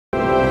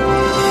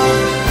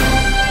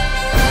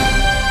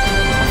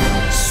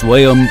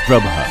Swayam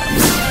Prabha.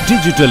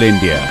 Digital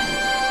India.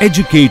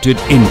 Educated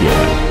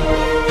India.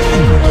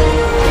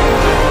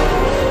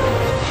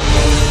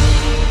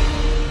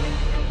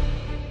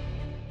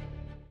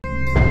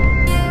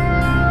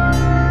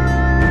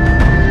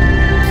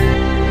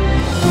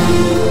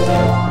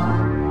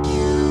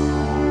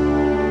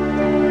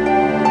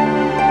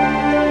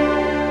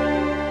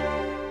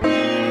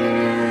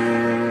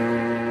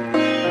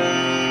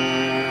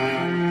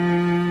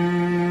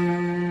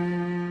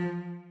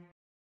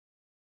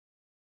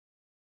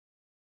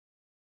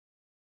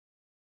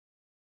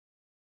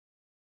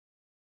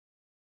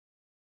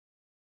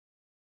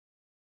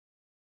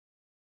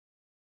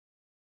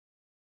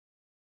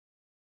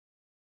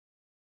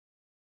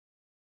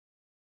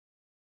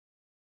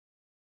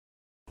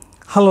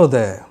 Hello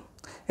there.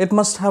 It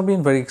must have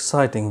been very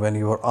exciting when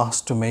you were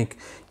asked to make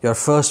your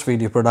first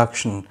video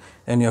production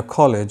in your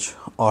college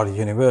or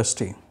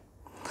university.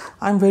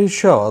 I'm very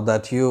sure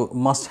that you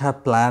must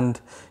have planned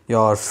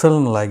your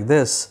film like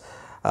this,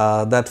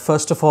 that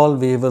first of all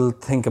we will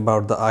think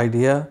about the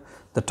idea,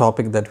 the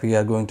topic that we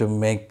are going to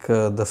make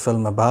the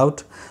film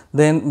about.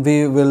 Then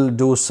we will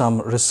do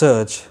some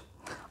research.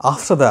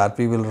 After that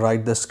we will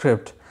write the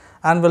script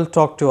and we'll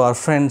talk to our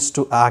friends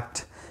to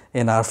act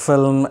in our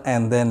film,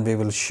 and then we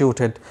will shoot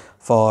it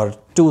for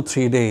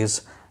 2-3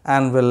 days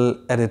and we'll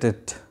edit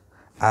it,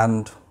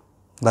 and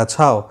that's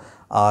how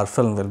our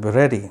film will be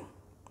ready.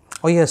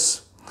 Oh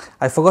yes,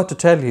 I forgot to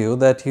tell you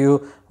that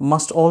you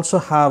must also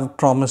have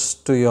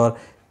promised to your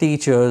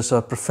teachers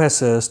or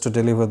professors to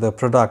deliver the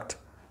product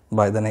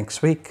by the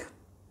next week.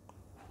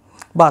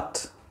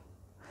 But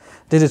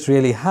did it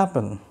really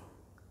happen?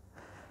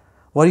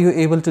 Were you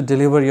able to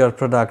deliver your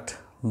product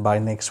by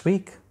next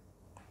week?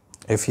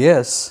 If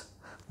yes,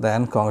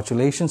 then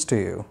congratulations to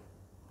you.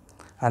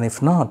 And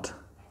if not,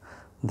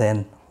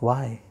 then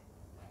why?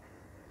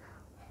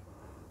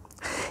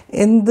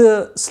 In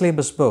the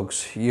syllabus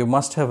books, you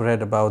must have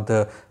read about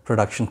the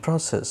production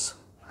process.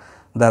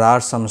 There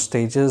are some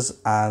stages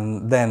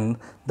and then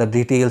the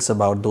details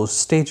about those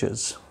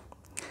stages.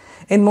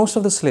 In most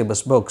of the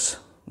syllabus books,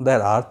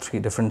 there are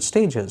 3 different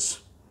stages.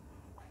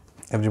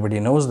 Everybody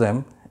knows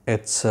them.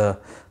 It's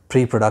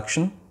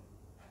pre-production,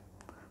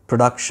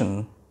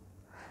 production,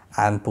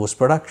 and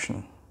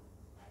post-production.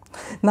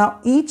 Now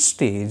each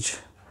stage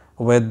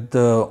with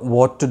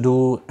what to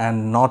do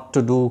and not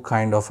to do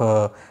kind of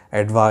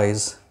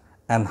advice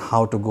and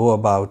how to go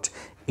about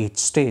each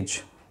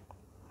stage.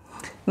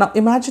 Now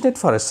imagine it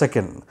for a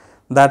second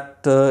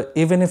that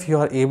even if you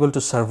are able to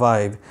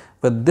survive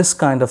with this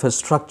kind of a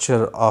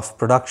structure of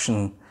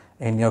production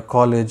in your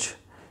college,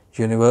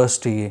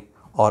 university,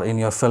 or in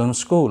your film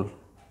school,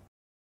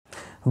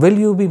 will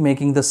you be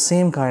making the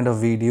same kind of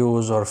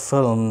videos or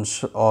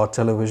films or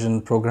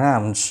television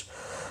programs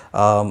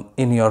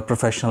in your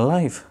professional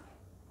life?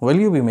 Will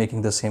you be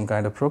making the same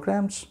kind of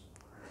programs?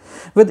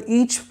 With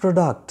each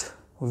product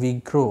we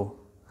grow,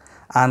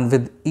 and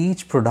with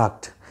each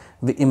product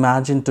we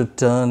imagine to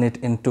turn it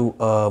into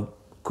a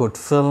good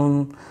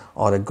film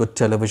or a good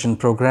television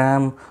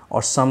program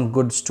or some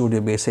good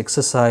studio-based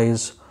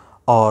exercise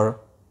or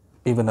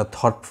even a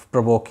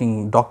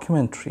thought-provoking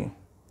documentary.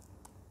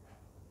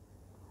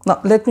 Now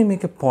let me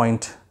make a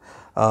point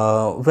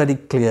very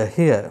clear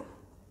here.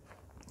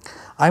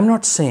 I'm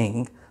not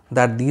saying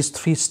that these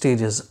 3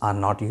 stages are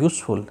not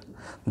useful.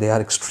 They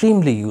are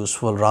extremely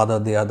useful, rather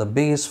they are the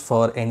base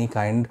for any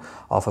kind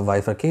of a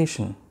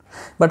bifurcation.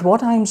 But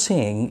what I'm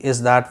saying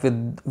is that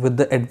with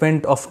the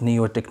advent of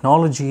newer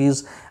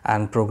technologies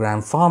and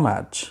program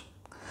formats,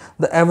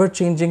 the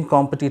ever-changing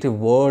competitive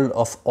world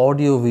of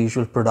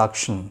audio-visual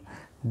production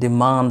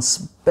demands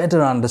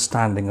better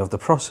understanding of the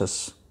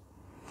process.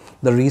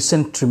 The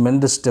recent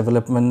tremendous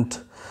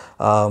development,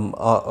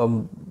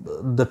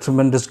 the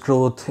tremendous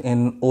growth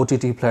in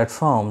OTT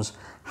platforms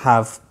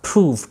have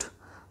proved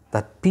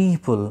that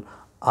people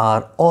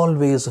are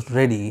always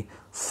ready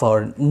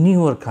for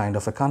newer kind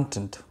of a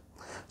content.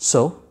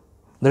 So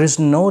there is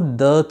no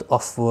dearth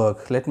of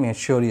work, let me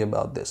assure you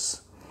about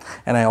this.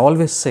 And I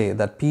always say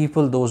that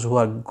people, those who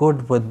are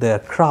good with their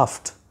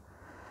craft,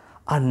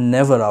 are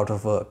never out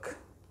of work.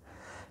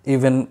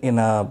 Even in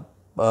a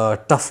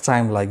tough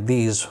time like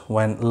these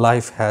when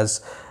life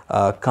has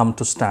come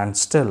to stand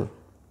still.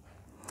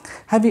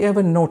 Have you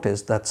ever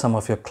noticed that some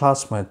of your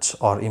classmates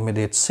or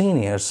immediate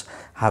seniors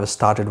have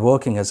started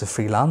working as a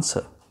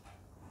freelancer?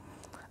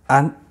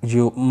 And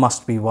you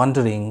must be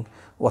wondering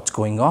what's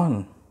going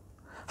on.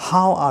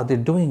 How are they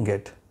doing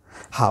it?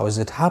 How is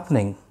it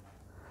happening?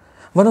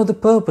 One of the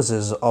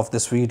purposes of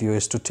this video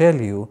is to tell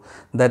you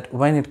that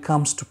when it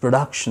comes to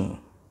production,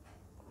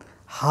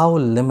 how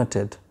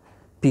limited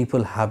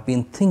people have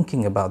been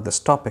thinking about this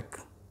topic.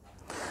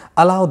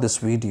 Allow this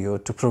video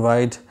to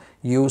provide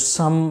you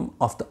some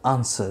of the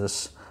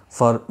answers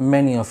for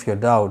many of your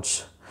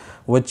doubts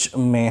which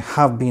may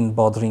have been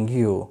bothering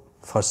you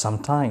for some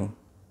time.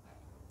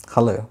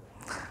 Hello,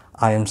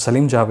 I am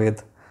Salim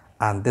Javed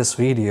and this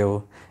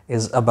video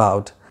is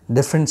about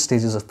different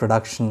stages of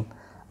production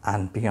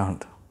and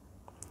beyond.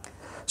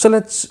 So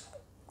let's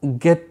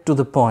get to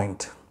the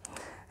point,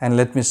 and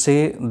let me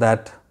say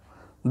that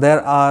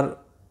there are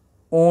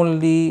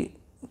only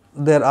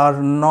there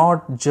are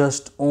not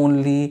just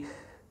only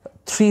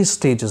 3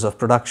 stages of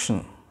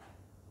production,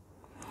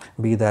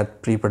 be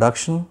that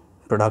pre-production,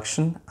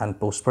 production and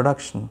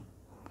post-production.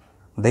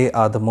 They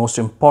are the most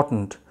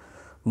important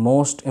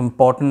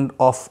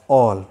of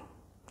all,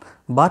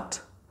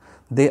 but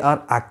they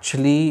are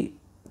actually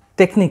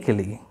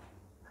technically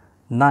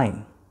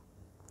 9.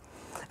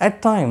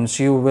 At times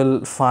you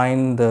will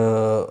find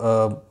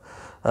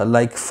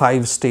like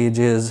 5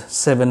 stages,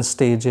 7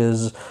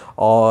 stages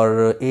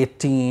or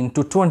 18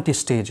 to 20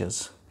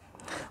 stages.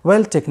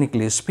 Well,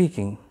 technically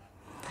speaking,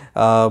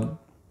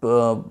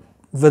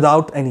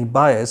 without any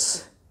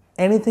bias,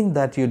 anything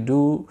that you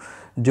do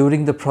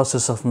during the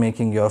process of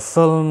making your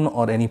film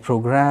or any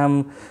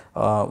program,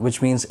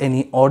 which means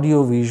any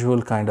audio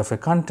visual kind of a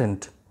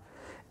content,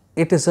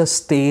 it is a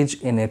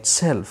stage in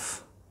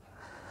itself.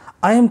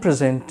 I am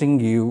presenting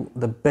you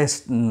the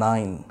best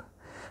 9,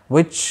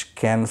 which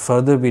can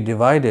further be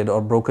divided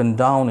or broken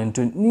down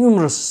into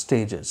numerous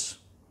stages.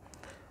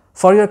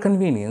 For your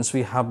convenience,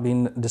 we have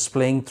been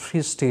displaying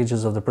 3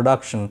 stages of the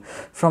production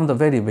from the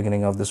very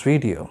beginning of this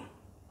video.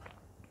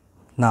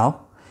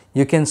 Now,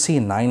 you can see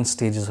 9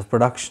 stages of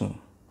production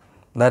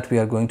that we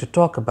are going to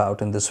talk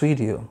about in this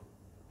video.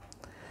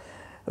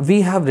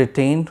 We have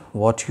retained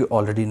what you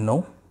already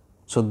know,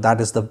 so that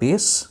is the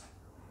base,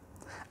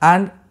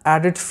 and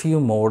added few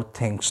more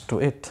things to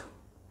it.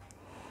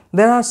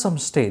 There are some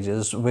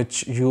stages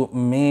which you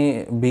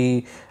may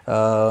be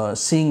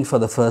seeing for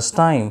the first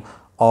time,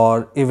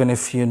 or even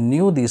if you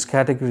knew these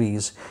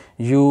categories,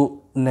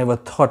 you never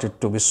thought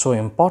it to be so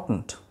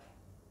important.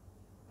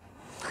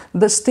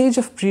 The stage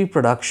of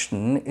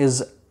pre-production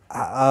is,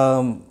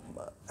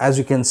 as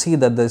you can see,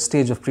 that the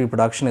stage of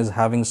pre-production is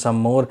having some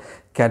more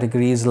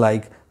categories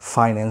like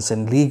finance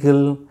and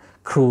legal,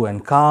 crew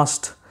and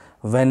cast,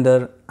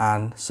 vendor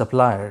and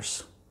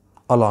suppliers,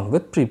 along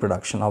with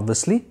pre-production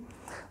obviously.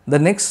 The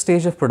next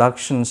stage of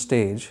production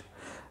stage,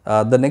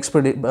 the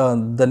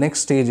next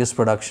stage is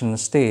production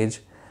stage,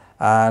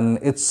 and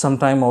it's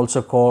sometimes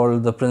also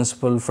called the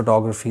principal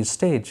photography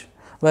stage.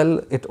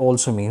 Well, it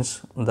also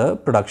means the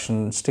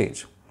production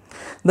stage.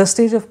 The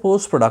stage of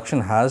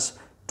post-production has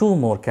 2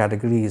 more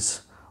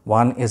categories.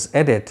 One is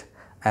edit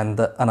and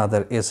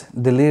another is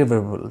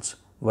deliverables,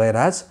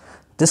 whereas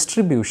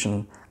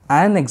distribution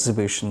and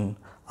exhibition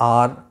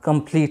are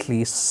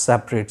completely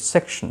separate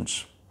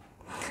sections.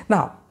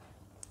 Now,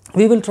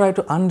 we will try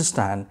to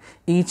understand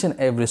each and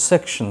every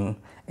section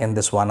in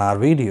this 1-hour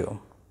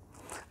video.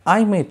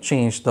 I may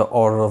change the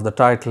order of the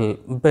title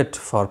a bit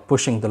for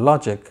pushing the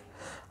logic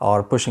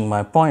or pushing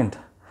my point.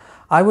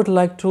 I would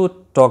like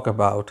to talk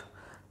about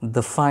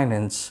the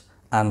finance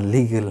and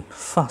legal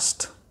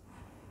first.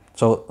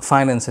 So,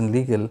 finance and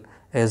legal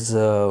is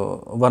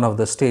one of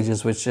the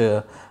stages which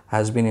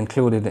has been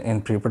included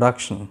in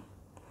pre-production.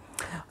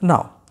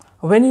 Now,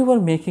 when you were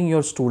making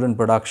your student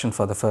production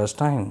for the first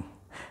time,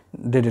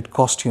 did it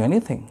cost you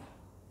anything?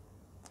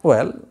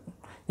 Well,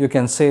 you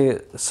can say,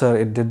 sir,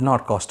 it did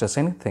not cost us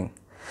anything.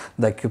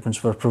 The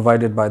equipments were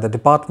provided by the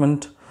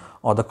department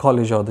or the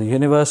college or the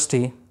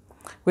university.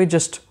 We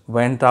just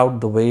went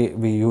out the way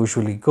we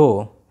usually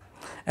go,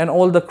 and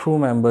all the crew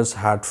members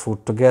had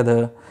food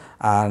together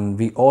and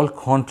we all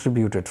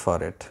contributed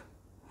for it.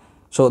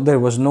 So there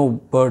was no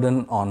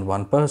burden on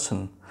one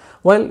person.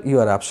 Well, you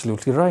are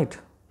absolutely right.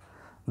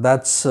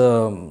 That's we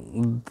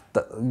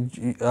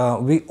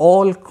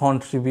all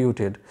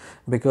contributed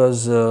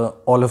because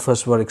all of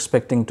us were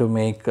expecting to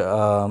make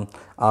our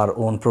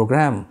own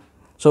program.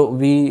 So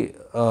we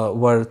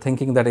were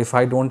thinking that if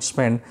I don't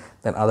spend,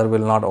 then other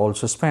will not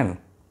also spend.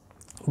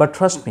 But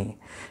trust me,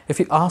 if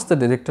you ask the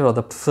director of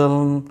the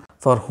film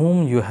for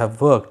whom you have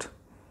worked,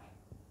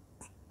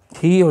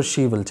 he or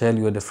she will tell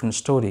you a different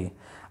story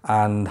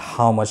and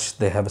how much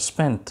they have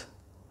spent.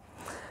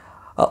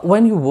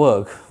 When you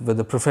work with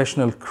a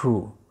professional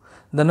crew,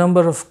 the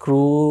number of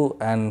crew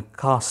and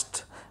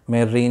cast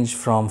may range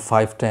from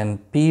 5-10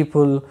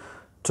 people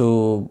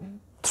to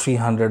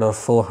 300 or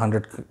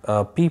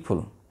 400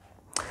 people.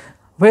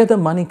 Where the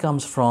money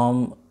comes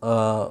from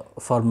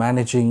for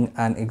managing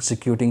and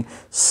executing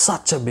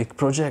such a big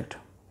project?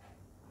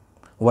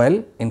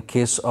 Well, in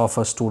case of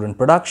a student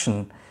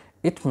production,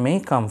 it may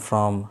come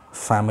from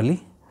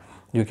family.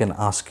 You can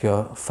ask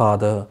your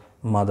father,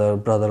 mother,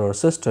 brother or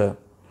sister,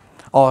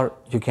 or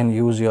you can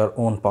use your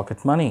own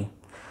pocket money,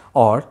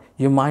 or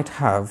you might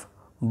have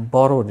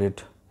borrowed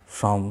it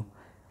from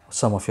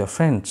some of your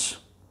friends.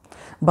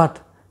 But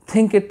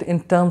think it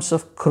in terms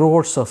of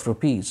crores of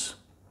rupees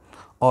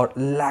or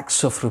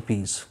lakhs of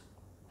rupees.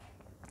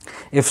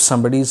 If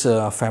somebody's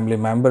family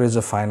member is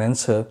a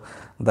financier,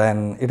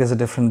 then it is a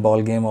different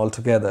ball game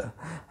altogether.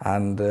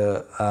 And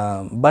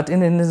but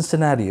in Indian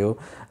scenario,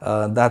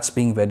 that's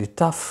being very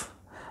tough.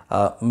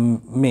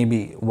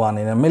 Maybe 1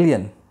 in a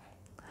million.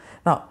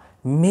 Now,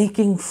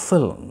 making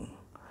film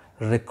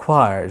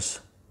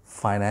requires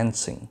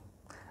financing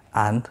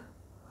and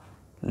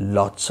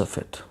lots of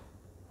it.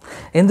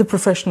 In the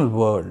professional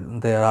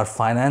world, there are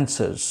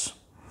financiers,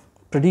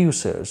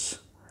 producers,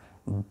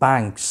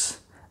 banks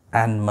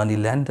and money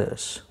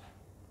lenders.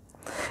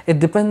 It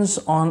depends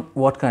on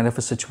what kind of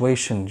a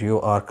situation you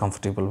are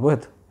comfortable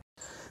with.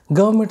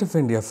 Government of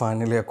India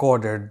finally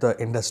accorded the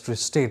industry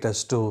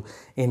status to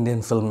Indian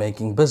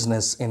filmmaking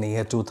business in the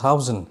year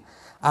 2000,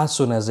 as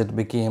soon as it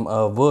became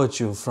a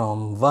virtue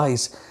from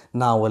vice,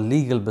 now a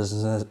legal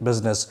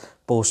business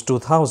post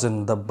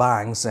 2000. The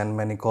banks and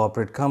many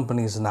corporate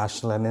companies,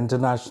 national and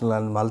international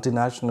and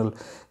multinational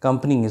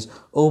companies,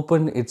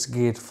 opened its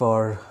gate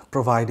for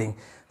providing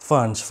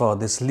funds for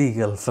this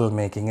legal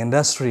filmmaking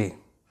industry.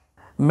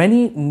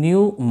 Many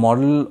new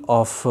model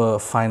of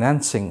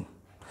financing,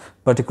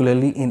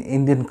 particularly in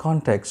Indian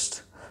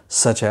context,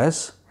 such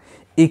as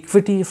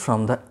equity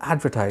from the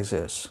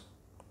advertisers,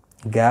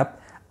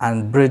 gap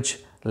and bridge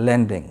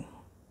lending,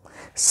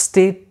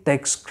 state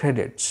tax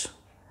credits,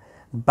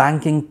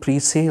 banking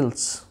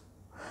pre-sales,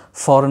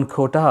 foreign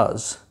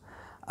quotas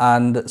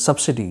and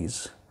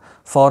subsidies,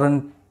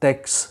 foreign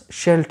tax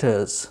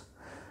shelters,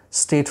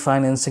 state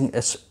financing,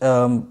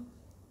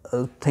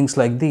 things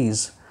like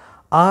these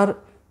are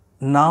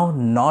now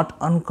not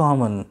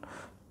uncommon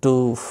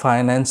to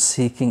finance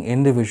seeking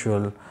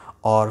individual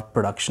or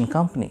production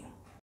company.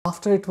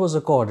 After it was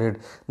accorded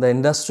the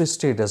industry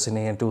status in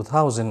year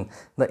 2000,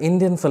 the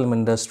Indian film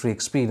industry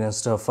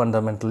experienced a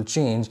fundamental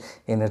change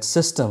in its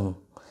system,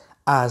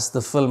 as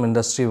the film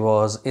industry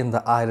was in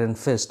the iron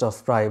fist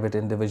of private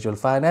individual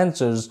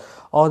financiers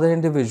or the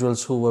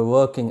individuals who were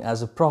working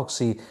as a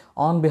proxy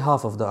on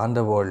behalf of the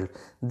underworld.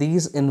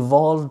 These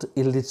involved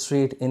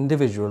illiterate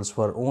individuals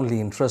were only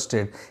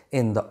interested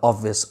in the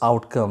obvious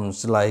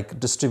outcomes like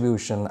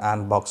distribution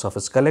and box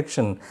office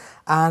collection,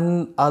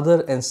 and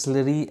other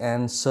ancillary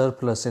and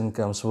surplus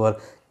incomes were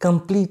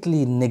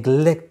completely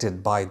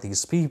neglected by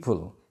these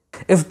people.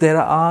 If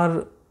there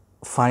are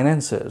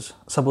financiers,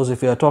 suppose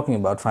if you are talking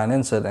about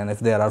financier, and if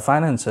there are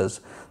financiers,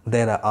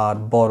 there are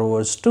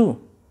borrowers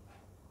too.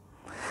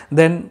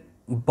 Then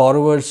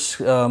borrowers,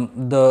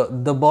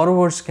 the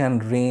borrowers can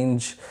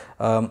range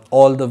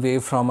all the way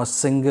from a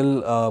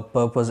single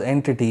purpose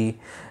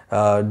entity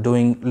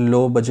doing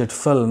low budget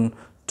film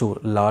to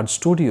large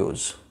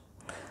studios,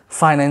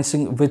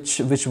 financing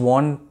which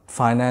want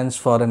finance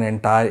for an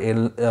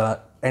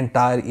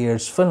entire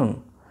year's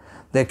film.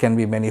 There can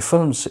be many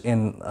films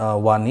in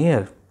 1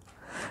 year.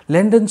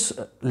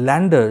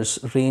 Lenders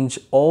range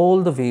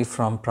all the way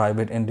from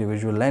private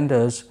individual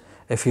lenders.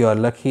 If you are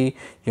lucky,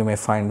 you may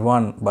find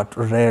one, but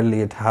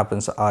rarely it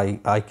happens, I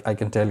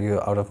can tell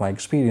you out of my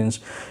experience,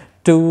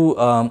 to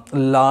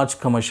large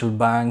commercial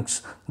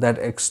banks that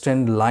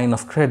extend line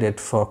of credit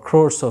for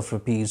crores of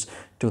rupees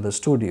to the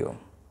studio.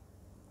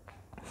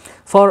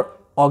 For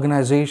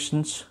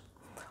organizations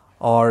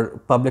or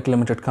public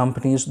limited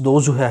companies,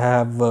 those who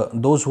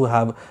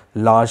have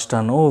large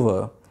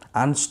turnover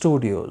and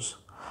studios,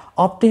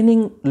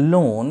 obtaining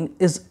loan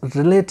is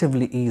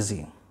relatively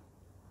easy.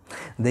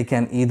 They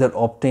can either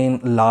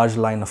obtain large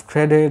line of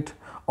credit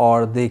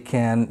or they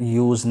can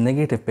use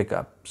negative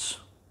pickups.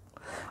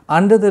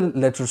 Under the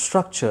letter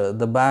structure,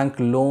 the bank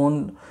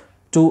loan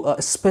to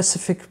a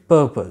specific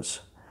purpose,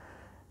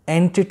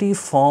 entity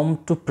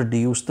formed to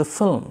produce the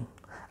film,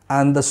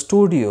 and the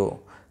studio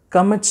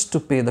commits to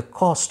pay the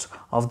cost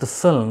of the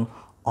film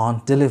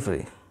on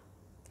delivery,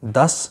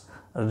 thus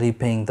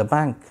repaying the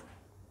bank.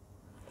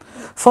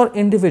 For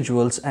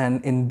individuals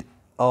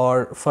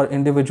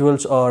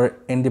or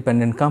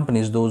independent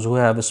companies, those who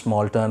have a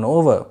small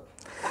turnover,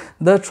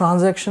 the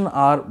transactions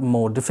are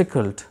more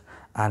difficult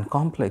and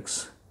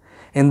complex.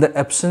 In the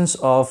absence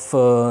of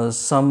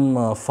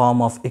some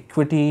form of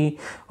equity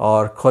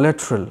or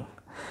collateral,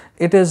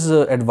 it is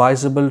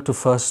advisable to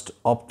first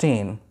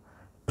obtain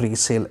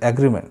pre-sale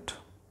agreement.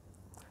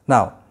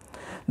 Now,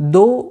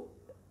 though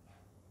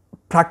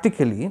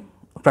practically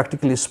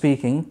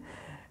speaking,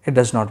 it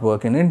does not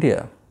work in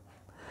India.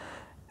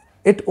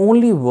 It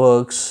only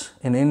works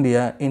in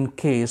India in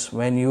case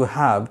when you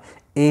have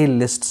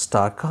A-list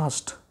star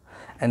cast,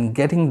 and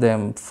getting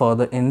them for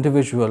the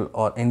individual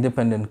or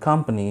independent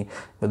company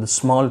with a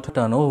small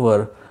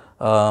turnover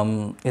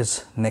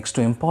is next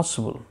to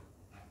impossible.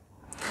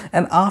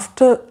 And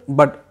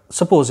but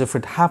suppose if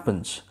it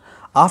happens,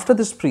 after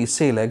this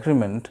pre-sale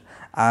agreement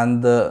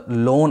and the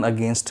loan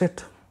against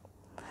it,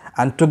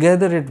 and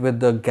together it with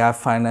the gap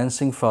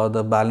financing for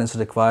the balance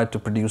required to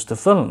produce the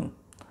film,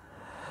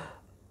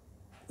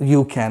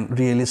 you can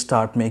really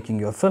start making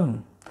your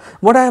film.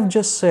 What I have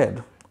just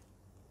said,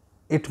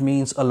 it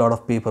means a lot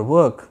of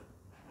paperwork,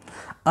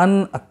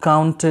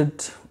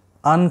 uncounted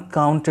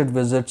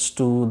visits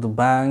to the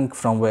bank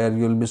from where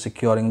you will be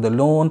securing the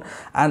loan,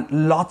 and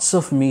lots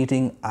of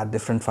meeting at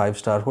different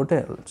 5-star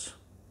hotels.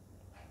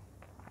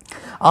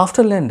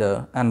 After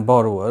lender and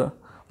borrower,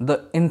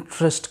 the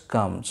interest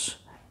comes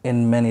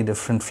in many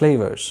different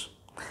flavors,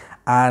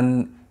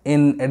 and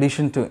in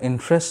addition to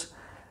interest,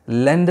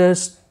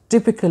 lenders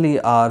typically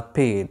are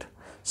paid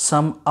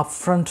some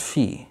upfront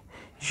fee,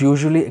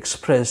 usually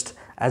expressed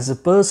as a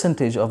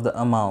percentage of the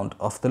amount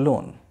of the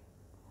loan.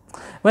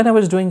 When I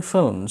was doing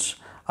films,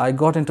 I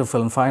got into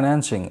film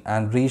financing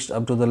and reached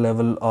up to the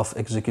level of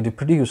executive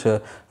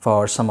producer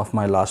for some of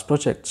my last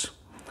projects.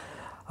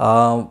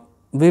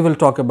 We will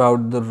talk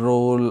about the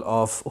role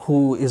of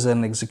who is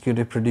an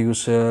executive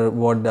producer,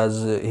 what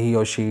does he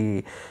or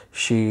she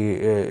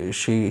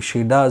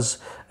does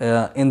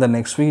in the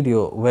next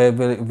video, where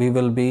we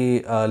will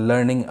be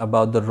learning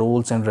about the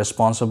roles and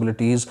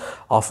responsibilities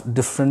of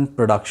different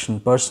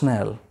production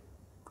personnel.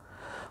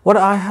 What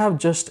I have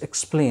just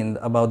explained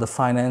about the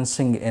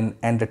financing in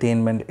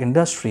entertainment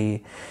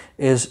industry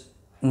is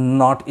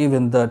not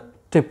even the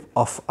tip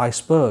of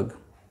iceberg.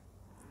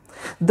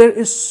 There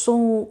is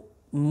so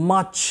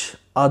much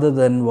other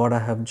than what I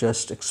have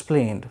just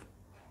explained.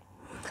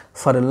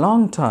 For a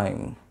long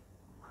time,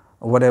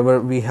 whatever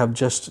we have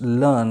just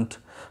learned,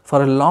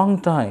 for a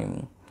long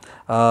time,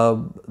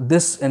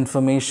 this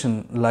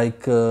information,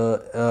 like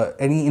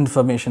any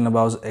information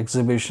about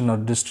exhibition or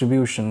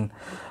distribution,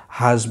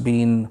 has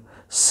been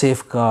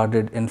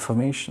safeguarded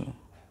information.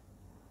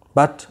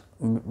 But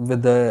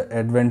with the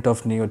advent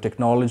of newer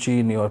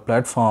technology, newer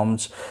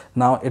platforms,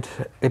 now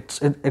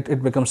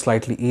it becomes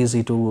slightly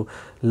easy to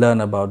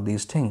learn about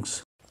these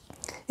things.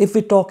 If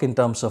we talk in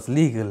terms of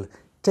legal,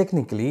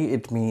 technically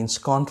it means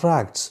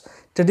contracts.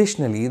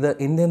 Traditionally, the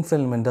Indian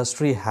film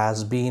industry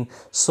has been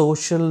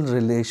social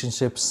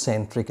relationship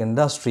centric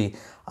industry,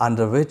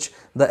 under which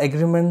the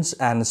agreements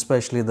and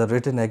especially the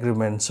written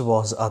agreements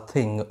was a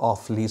thing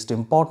of least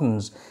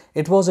importance.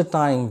 It was a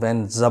time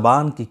when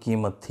zaban ki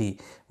कीमत thi,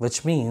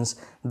 which means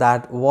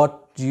that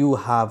what you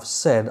have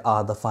said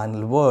are the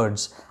final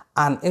words,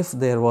 and if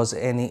there was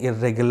any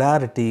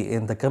irregularity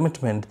in the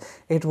commitment,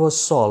 it was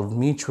solved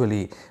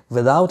mutually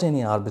without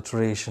any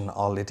arbitration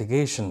or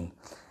litigation.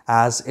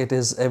 As it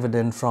is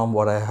evident from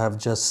what I have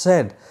just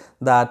said,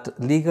 that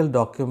legal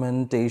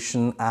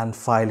documentation and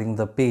filing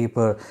the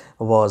paper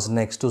was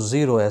next to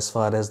zero as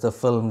far as the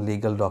film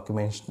legal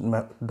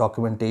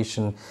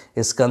documentation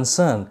is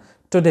concerned.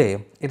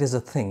 Today, it is a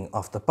thing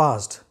of the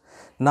past.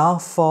 Now,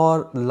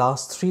 for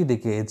last 3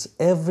 decades,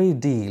 every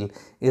deal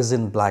is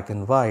in black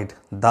and white,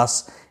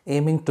 thus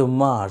aiming to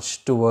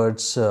march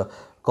towards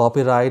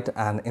copyright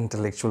and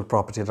intellectual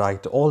property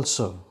right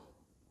also.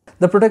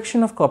 The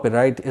protection of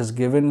copyright is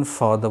given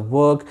for the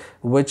work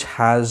which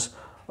has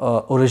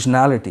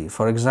originality.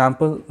 For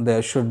example,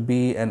 there should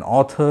be an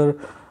author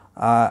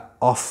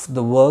of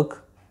the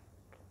work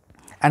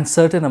and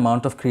certain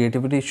amount of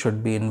creativity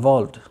should be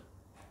involved.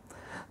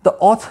 The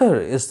author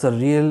is the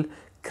real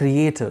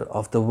creator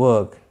of the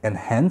work, and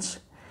hence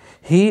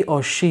he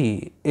or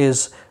she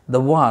is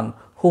the one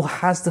who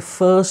has the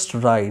first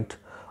right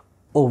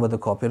over the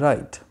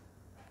copyright.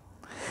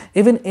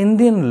 Even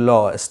Indian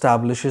law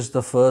establishes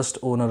the first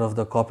owner of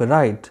the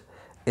copyright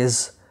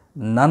is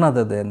none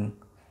other than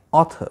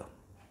author.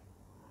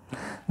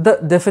 The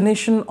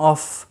definition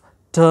of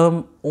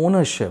term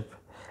ownership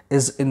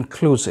is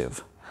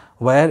inclusive,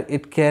 where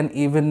it can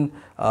even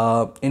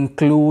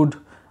include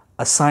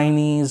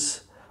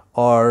assignees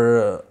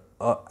or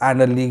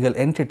and a legal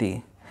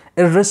entity,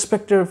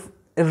 irrespective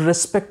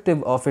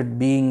of it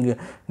being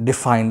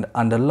defined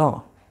under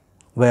law.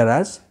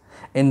 Whereas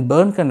in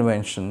Berne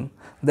Convention,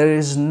 there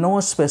is no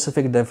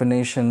specific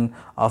definition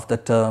of the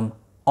term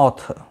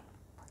author.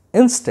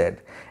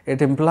 Instead,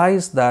 it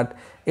implies that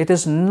it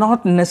is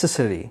not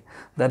necessary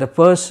that a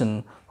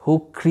person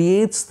who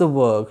creates the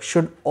work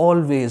should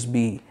always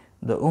be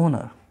the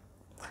owner.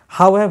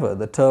 However,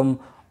 the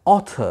term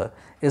author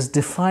is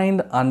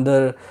defined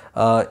under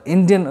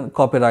Indian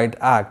Copyright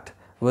Act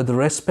with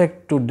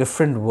respect to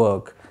different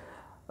work,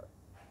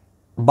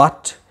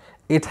 but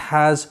it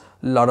has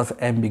a lot of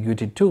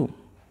ambiguity too.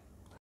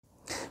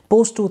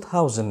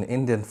 Post-2000,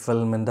 Indian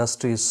film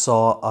industry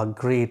saw a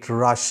great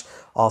rush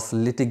of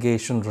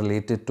litigation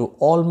related to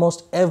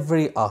almost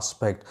every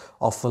aspect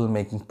of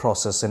filmmaking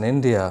process in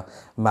India.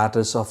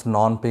 Matters of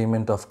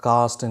non-payment of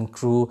cast and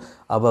crew,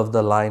 above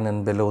the line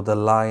and below the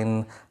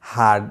line,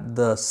 had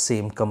the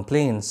same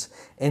complaints.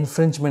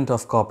 Infringement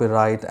of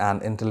copyright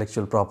and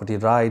intellectual property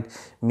right,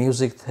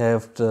 music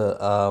theft,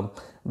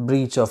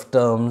 breach of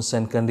terms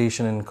and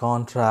condition in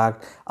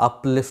contract,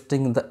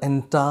 uplifting the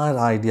entire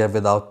idea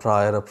without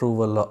prior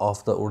approval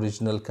of the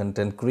original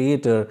content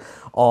creator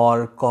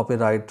or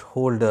copyright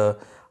holder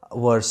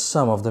were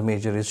some of the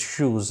major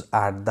issues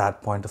at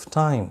that point of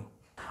time.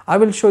 I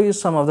will show you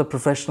some of the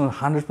professional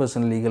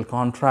 100% legal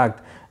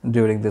contract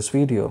during this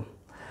video.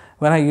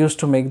 When I used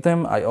to make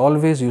them, I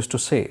always used to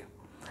say,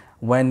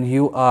 when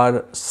you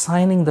are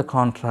signing the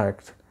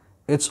contract,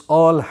 it's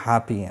all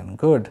happy and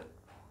good,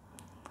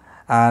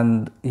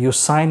 and you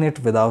sign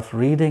it without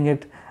reading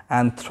it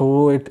and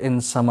throw it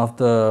in some of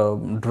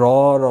the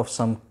drawer of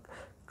some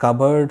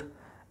cupboard,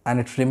 and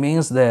it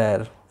remains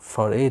there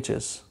for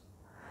ages,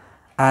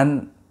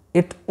 and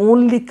it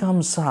only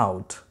comes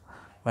out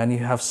when you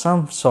have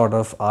some sort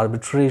of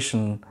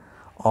arbitration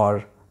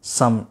or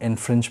some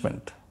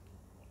infringement.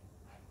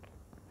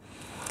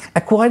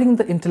 Acquiring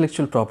the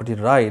intellectual property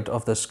right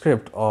of the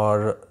script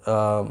or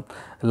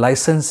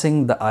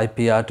licensing the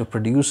IPR to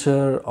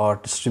producer or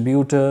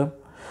distributor,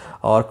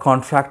 or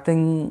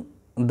contracting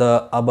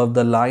the above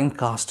the line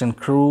cast and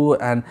crew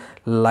and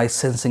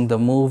licensing the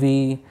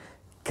movie,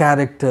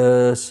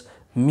 characters,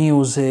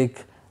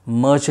 music,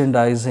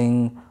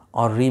 merchandising,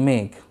 or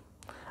remake.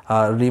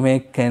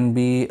 Remake can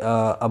be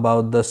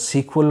about the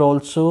sequel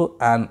also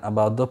and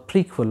about the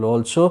prequel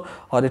also,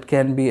 or it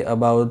can be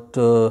about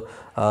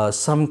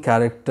some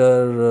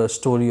character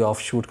story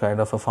offshoot kind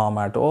of a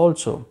format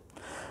also.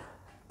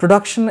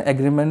 Production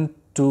agreement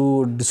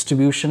to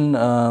distribution,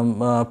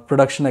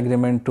 production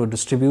agreement to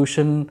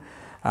distribution,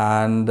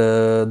 and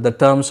the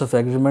terms of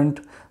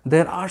agreement.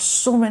 There are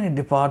so many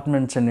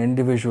departments and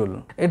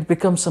individual. It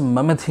becomes a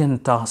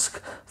Mammothian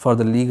task for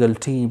the legal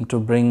team to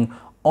bring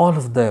all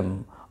of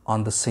them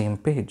on the same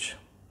page.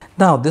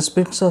 Now this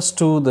brings us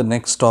to the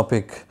next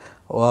topic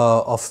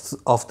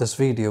of this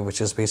video,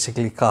 which is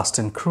basically cast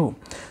and crew.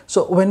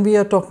 So when we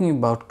are talking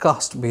about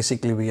cast,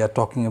 basically we are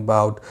talking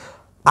about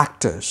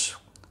actors,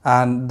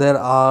 and there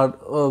are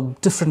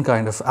different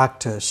kind of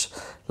actors,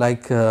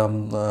 like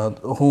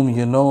whom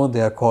you know,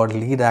 they are called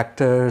lead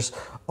actors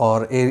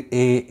or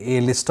a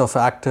list of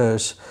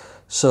actors.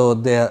 So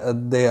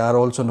they are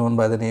also known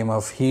by the name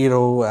of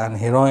hero and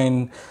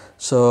heroine.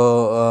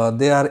 So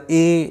they are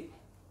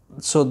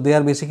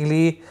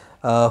basically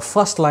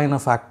first line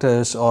of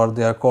actors, or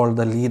they are called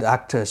the lead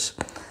actors.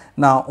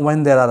 Now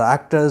when there are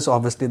actors,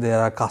 obviously there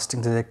are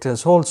casting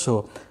directors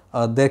also.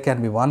 There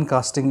can be one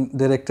casting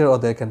director or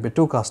there can be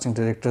two casting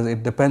directors.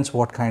 It depends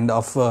what kind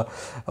of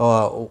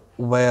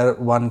where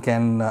one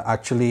can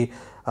actually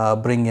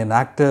bring in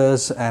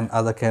actors and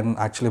other can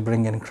actually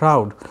bring in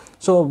crowd.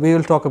 So we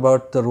will talk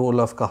about the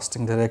role of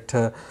casting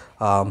director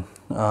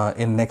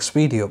in next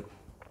video.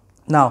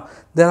 Now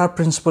there are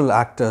principal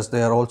actors.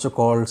 They are also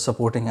called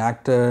supporting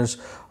actors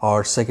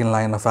or second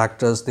line of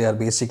actors. They are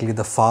basically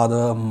the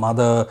father,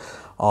 mother,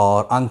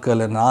 or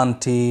uncle and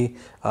auntie.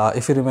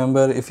 If you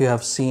remember, if you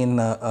have seen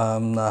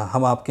Hum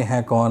Aapke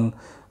Hain Kaun,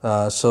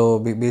 so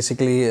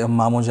basically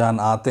मामू जान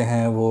आते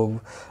हैं, वो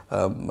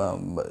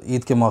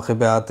ईद के मौके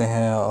पे आते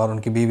हैं और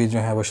उनकी बीवी जो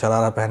है वो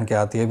शरारा पहन के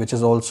आती है, which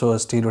is also a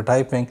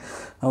stereotyping,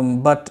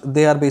 but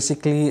they are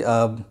basically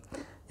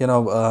you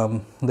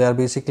know, they are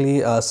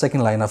basically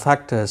second line of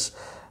actors.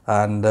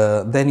 And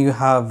then you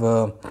have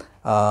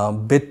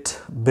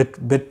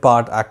bit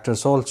part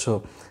actors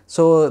also.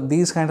 So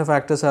these kind of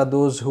actors are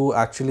those who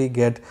actually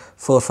get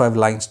 4 or 5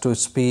 lines to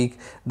speak.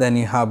 Then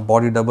you have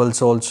body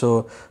doubles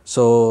also.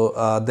 So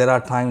there are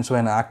times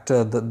when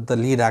the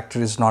lead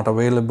actor is not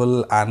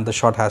available and the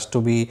shot has to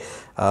be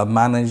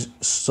managed.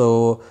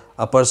 So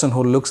a person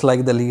who looks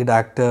like the lead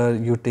actor,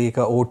 you take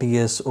a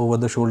OTS, over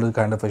the shoulder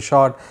kind of a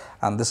shot,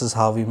 and this is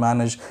how we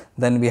manage.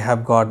 Then we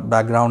have got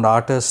background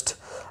artist.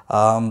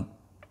 There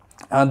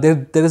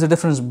is a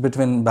difference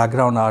between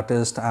background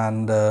artist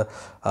and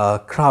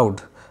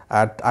crowd.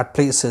 At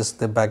places,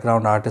 the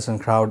background artist and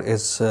crowd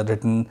is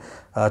written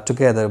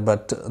together,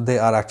 but they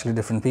are actually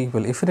different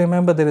people. If you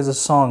remember, there is a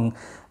song,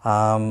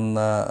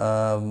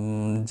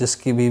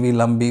 जिसकी बीवी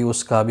लंबी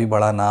उसका भी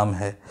बड़ा नाम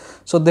है.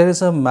 So there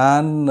is a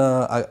man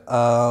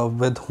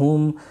with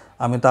whom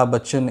Amitabh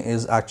Bachchan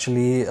is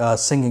actually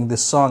singing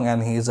this song,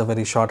 and he is a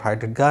very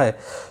short-heighted guy.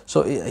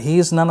 So he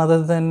is none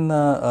other than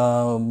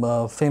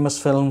famous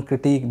film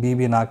critic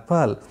B.B.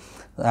 Nagpal.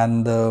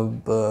 And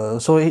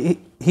so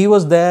he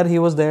was there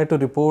to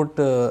report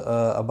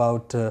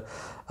about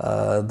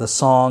the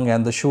song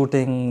and the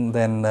shooting.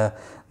 Then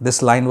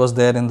this line was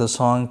there in the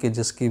song कि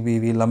जिसकी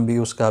बीवी लंबी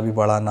उसका भी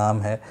बड़ा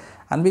नाम है.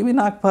 And B.B.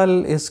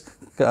 Nagpal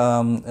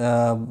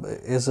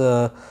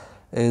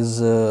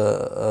is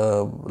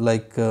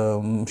like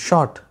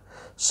short.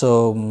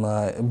 So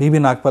B.B.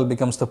 Nagpal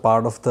becomes the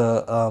part of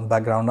the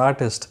background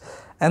artist.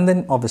 And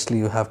then obviously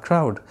you have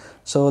crowd.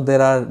 So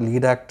there are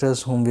lead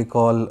actors whom we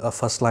call a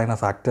first line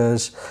of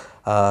actors,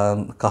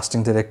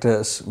 casting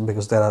directors,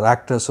 because there are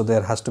actors, so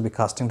there has to be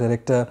casting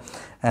director.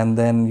 And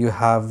then you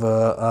have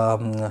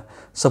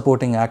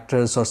supporting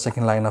actors or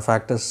second line of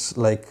actors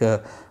like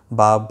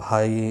baap,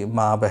 bhai,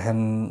 maa,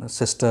 behan,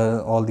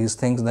 sister, all these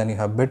things. Then you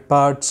have bit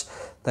parts,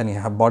 then you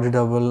have body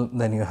double,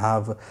 then you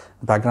have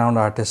background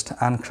artist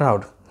and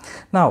crowd.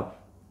 Now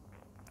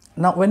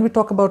when we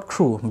talk about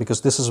crew,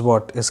 because this is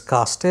what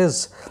cast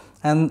is,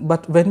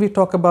 but when we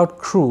talk about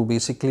crew,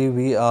 basically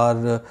we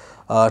are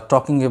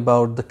talking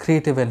about the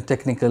creative and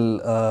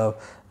technical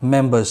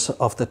members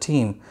of the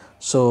team.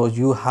 So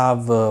you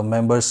have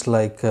members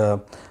like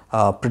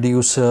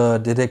producer,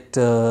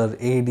 director,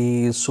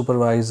 AD,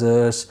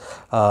 supervisors,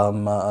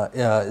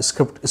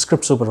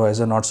 script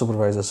supervisor, not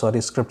supervisor,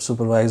 sorry, script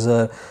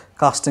supervisor,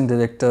 casting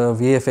director,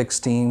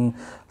 VFX team,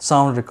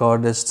 sound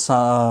recordist,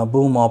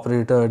 boom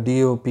operator,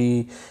 DOP,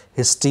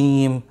 his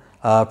team,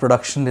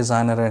 production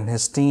designer and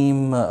his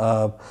team,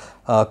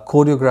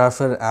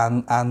 choreographer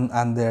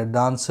and their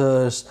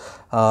dancers.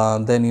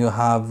 Then you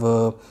have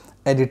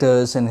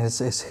editors and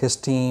his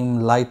team,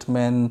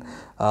 lightmen,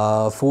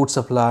 food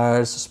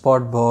suppliers,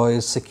 spot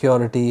boys,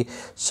 security.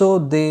 So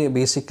they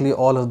basically,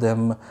 all of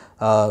them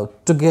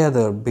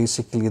together,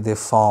 basically they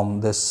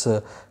form this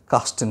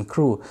cast and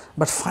crew.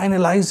 But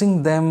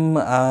finalizing them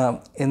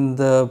at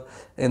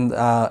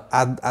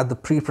the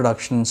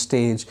pre-production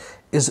stage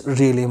is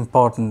really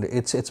important.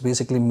 It's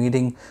basically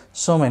meeting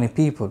so many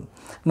people.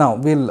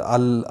 Now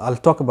I'll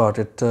talk about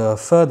it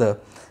further.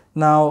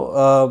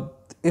 Now,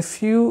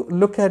 if you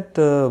look at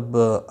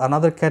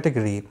another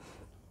category,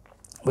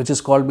 which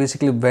is called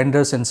basically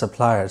vendors and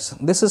suppliers.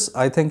 This is,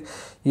 I think,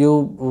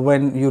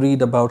 when you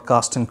read about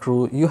cast and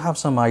crew, you have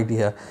some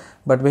idea,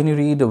 but when you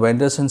read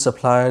vendors and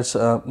suppliers,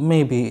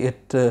 maybe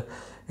it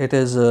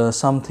is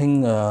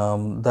something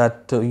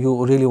that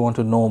you really want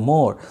to know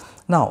more.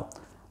 Now,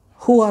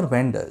 who are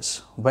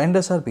vendors?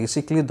 Vendors are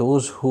basically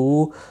those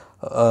who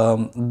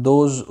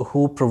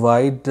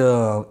provide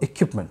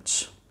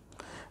equipments.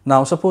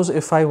 Now, suppose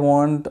if I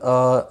want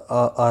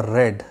a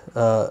red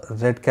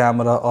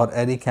camera or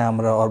any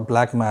camera or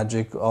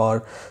Blackmagic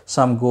or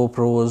some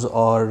GoPros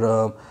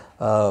or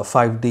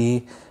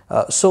 5D,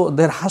 so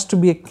there has to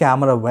be a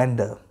camera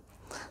vendor.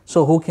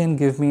 So who can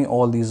give me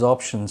all these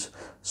options?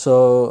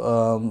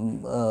 So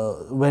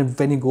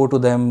when you go to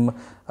them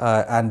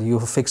and you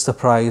fix the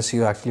price,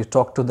 you actually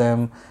talk to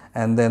them,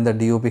 and then the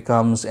DOP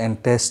comes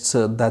and tests.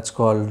 That's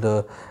called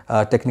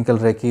technical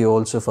recce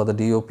also for the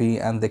DOP,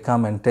 and they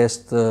come and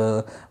test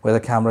whether the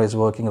camera is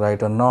working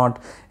right or not.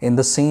 In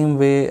the same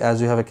way as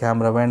you have a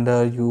camera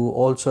vendor, you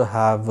also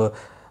have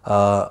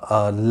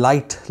a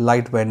light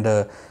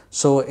vendor.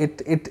 So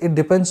it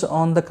depends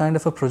on the kind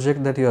of a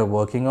project that you are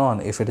working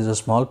on. If it is a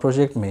small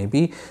project,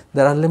 maybe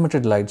there are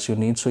limited lights you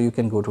need, so you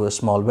can go to a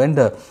small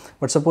vendor.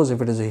 But suppose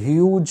if it is a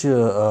huge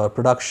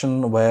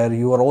production where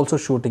you are also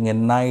shooting at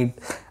night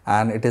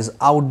and it is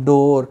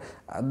outdoor,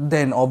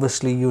 then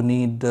obviously you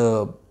need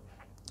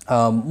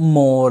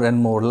more and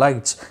more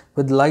lights.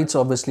 With lights,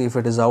 obviously, if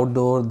it is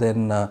outdoor,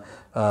 then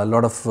a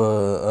lot of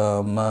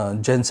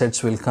gen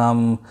sets will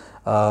come,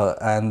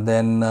 and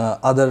then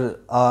other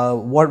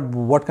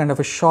what kind of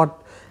a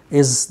shot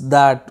is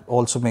that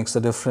also makes the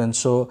difference.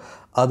 So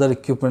other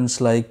equipments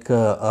like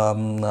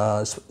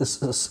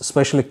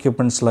special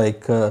equipments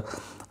like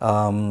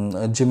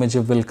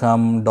jib will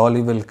come,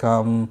 dolly will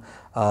come,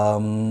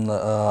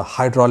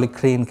 hydraulic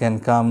crane can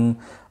come,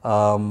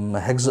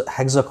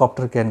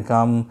 hexacopter can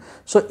come.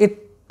 So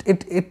it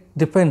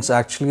depends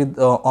actually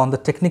on the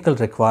technical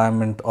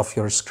requirement of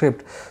your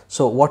script.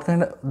 So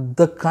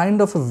the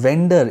kind of a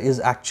vendor is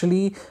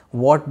actually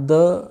what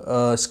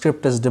the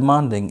script is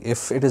demanding.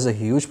 If it is a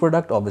huge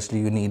product, obviously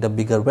you need a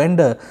bigger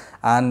vendor,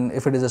 and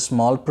if it is a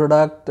small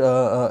product,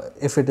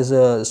 if it is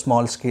a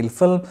small scale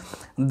film,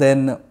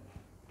 then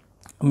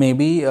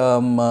maybe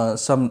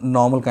some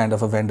normal kind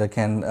of a vendor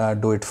can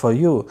do it for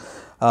you.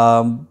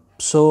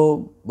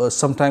 So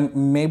sometime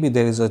maybe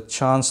there is a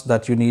chance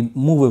that you need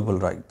movable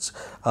lights.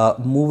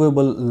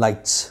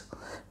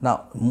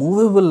 Now,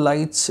 movable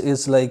lights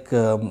is like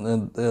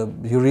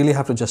you really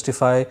have to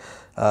justify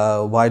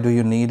why do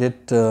you need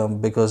it,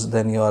 because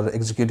then your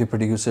executive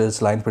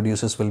producers, line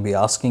producers will be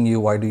asking you,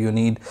 why do you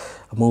need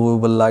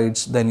movable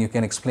lights? Then you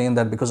can explain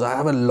that because I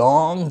have a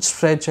long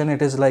stretch and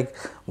it is like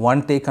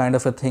one take kind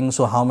of a thing.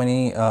 So how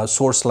many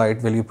source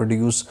light will you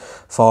produce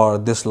for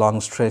this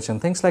long stretch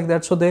and things like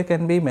that? So there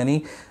can be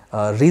many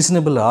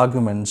reasonable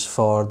arguments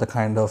for the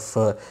kind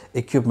of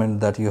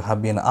equipment that you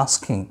have been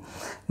asking.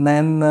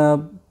 Then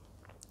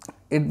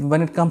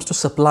when it comes to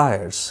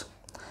suppliers,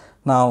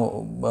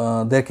 now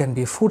there can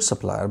be a food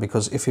supplier,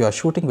 because if you are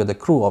shooting with a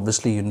crew,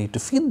 obviously you need to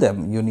feed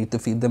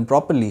them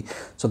properly.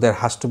 So there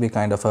has to be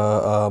kind of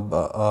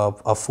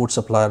a food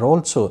supplier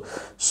also.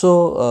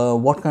 So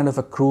what kind of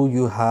a crew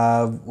you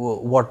have,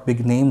 what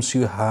big names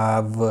you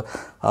have,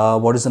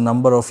 what is the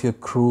number of your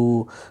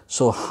crew,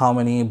 so how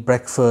many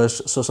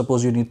breakfasts. So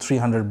suppose you need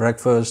 300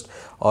 breakfast,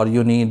 or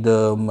you need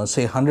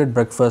say 100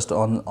 breakfast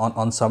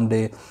on some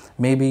day.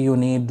 Maybe you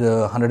need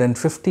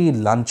 150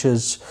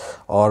 lunches,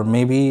 or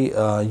maybe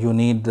you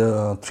need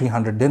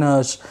 300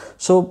 dinners.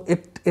 So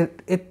it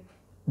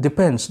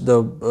depends.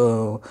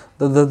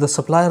 The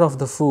supplier of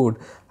the food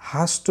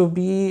has to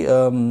be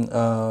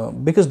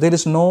because there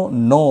is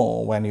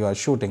no when you are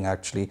shooting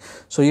actually.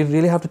 So you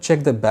really have to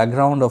check the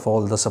background of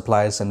all the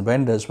suppliers and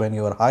vendors when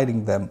you are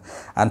hiring them.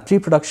 And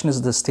pre-production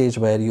is the stage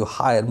where you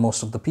hire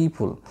most of the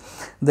people.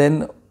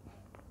 Then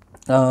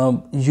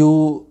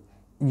your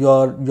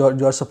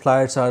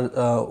suppliers are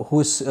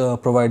who is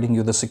providing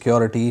you the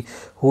security,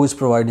 who is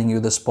providing you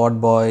the spot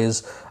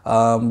boys,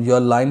 your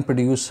line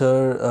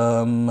producer.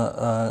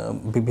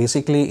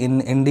 Basically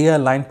in India,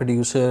 line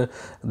producer,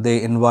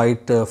 they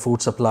invite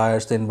food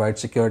suppliers, they invite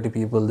security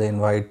people, they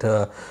invite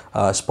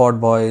spot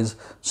boys.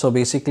 So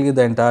basically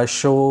the entire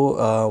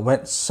show,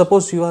 when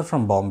suppose you are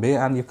from Bombay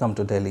and you come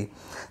to Delhi,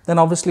 then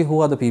obviously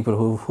who are the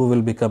people who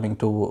will be coming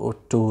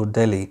to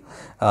Delhi?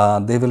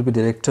 They will be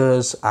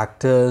directors,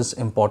 actors,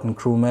 important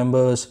crew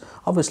members.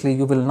 Obviously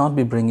you will not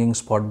be bringing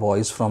spot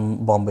boys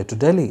from Bombay to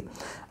Delhi,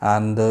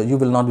 and you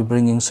will not be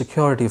bringing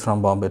security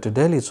from Bombay to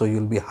Delhi. So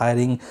you will be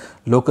hiring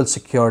local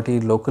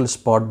security, local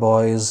spot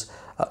boys.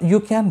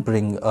 You can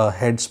bring a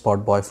head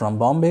spot boy from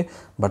Bombay,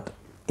 but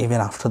even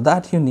after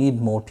that you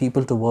need more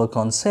people to work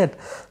on set.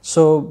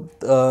 So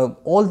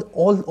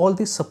all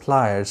these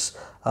suppliers,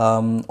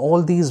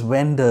 all these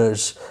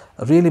vendors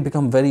really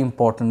become very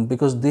important,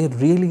 because they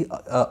really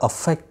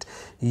affect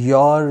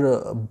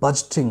your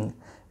budgeting,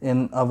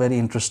 in a very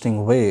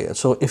interesting way.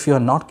 So if you are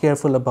not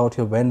careful about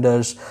your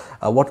vendors,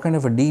 what kind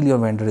of a deal your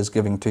vendor is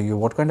giving to you,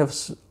 what kind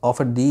of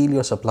a deal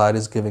your supplier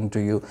is giving to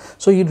you,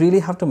 so you really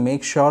have to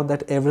make sure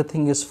that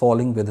everything is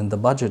falling within the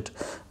budget,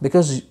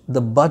 because the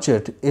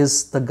budget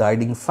is the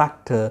guiding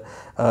factor,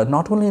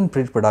 not only in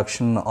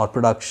pre-production or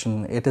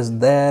production. It is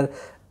there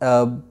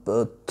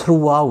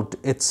throughout.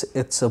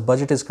 It's a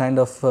budget is kind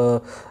of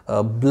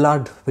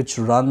blood which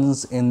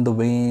runs in the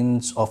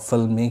veins of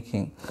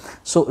filmmaking.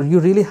 So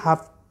you really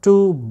have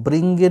to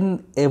bring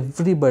in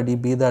everybody,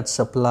 be that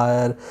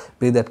supplier,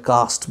 be that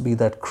cast, be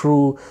that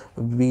crew,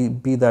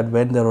 be that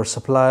vendor or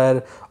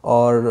supplier,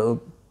 or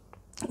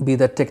be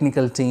that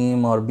technical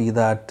team, or be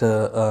that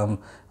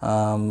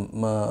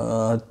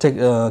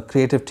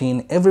creative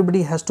team.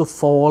 Everybody has to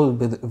fall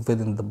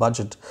within the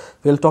budget.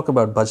 We'll talk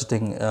about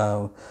budgeting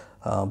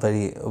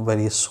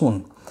very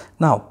soon.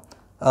 Now,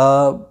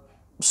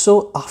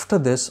 so after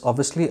this,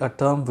 obviously a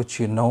term which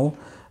you know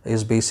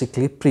is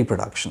basically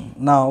pre-production.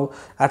 Now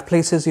at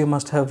places you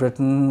must have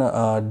written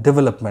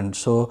development.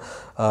 So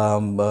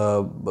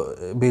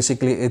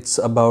basically it's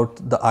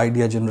about the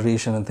idea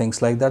generation and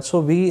things like that.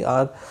 So we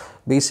are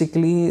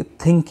basically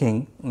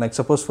thinking, like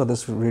suppose for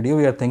this video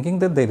we are thinking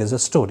that there is a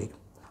story.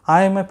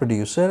 I am a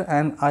producer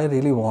and I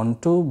really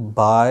want to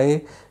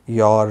buy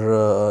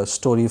your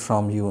story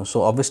from you.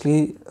 So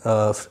obviously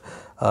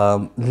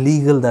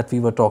legal that we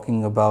were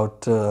talking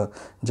about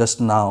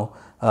just now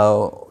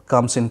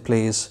comes in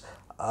place.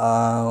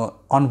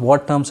 On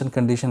what terms and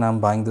condition I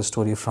am buying the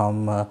story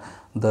from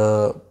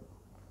the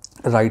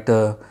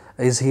writer?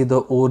 Is he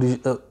the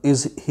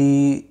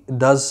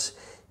does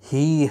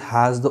he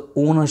has the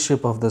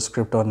ownership of the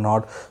script or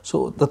not?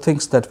 So the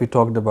things that we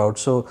talked about.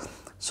 So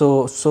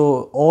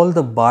all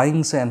the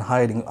buyings and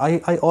hiring.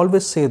 I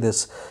always say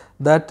this,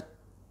 that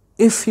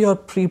if your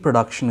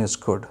pre-production is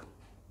good,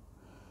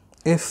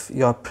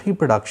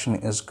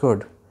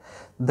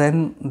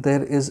 then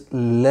there is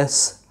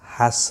less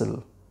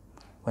hassle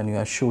when you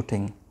are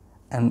shooting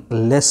and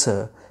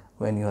lesser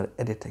when you are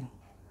editing.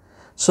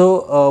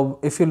 So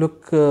if you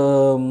look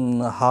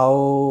how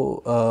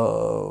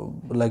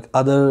like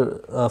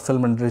other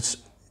film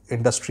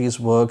industries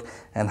work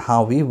and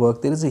how we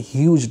work, there is a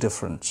huge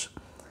difference.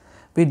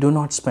 We do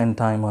not spend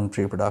time on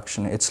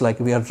pre-production. It's like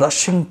we are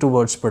rushing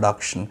towards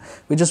production.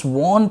 We just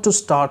want to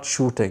start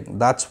shooting.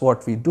 That's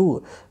what we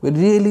do. We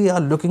really are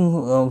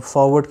looking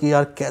forward कि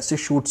यार कैसे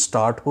shoot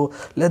start हो,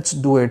 let's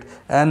do it.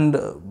 And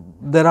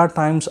there are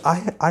times,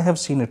 I have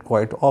seen it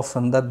quite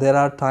often, that there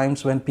are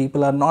times when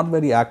people are not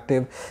very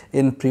active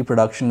in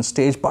pre-production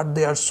stage, but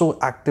they are so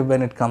active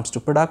when it comes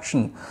to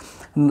production.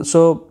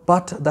 So,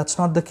 but that's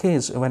not the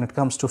case when it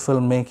comes to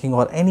filmmaking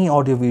or any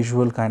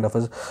audiovisual kind of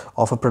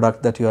a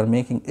product that you are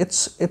making.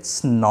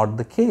 It's not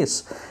the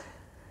case.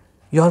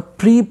 Your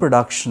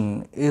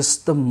pre-production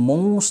is the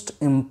most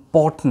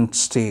important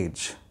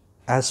stage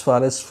as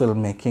far as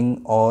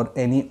filmmaking or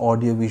any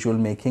audiovisual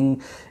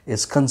making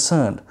is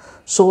concerned.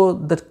 So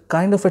the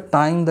kind of a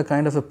time, the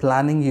kind of a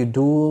planning you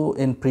do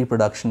in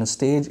pre-production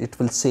stage, it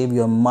will save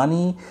your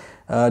money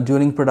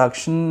during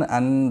production,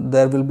 and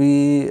there will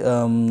be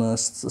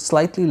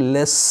slightly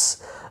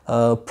less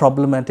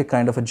problematic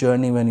kind of a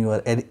journey when you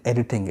are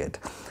editing it.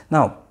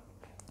 Now,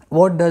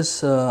 what does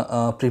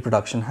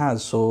pre-production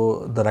has?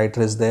 So the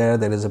writer is there,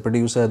 there is a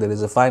producer, there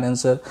is a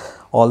financer,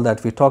 all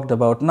that we talked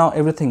about. Now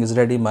everything is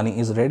ready, money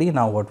is ready.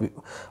 Now what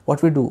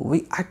we do,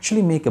 we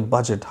actually make a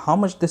budget, how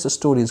much this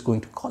story is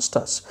going to cost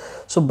us.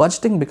 So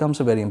budgeting becomes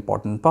a very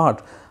important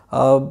part.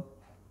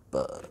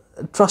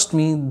 Trust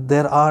me,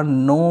 there are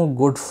no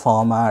good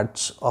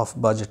formats of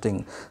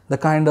budgeting. The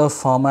kind of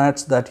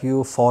formats that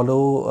you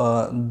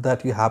follow,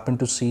 that you happen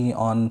to see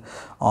on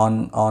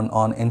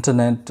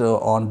internet,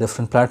 on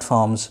different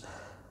platforms,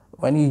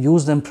 when you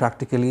use them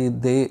practically,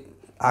 they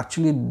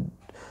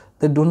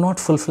do not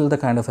fulfill the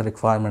kind of a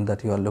requirement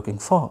that you are looking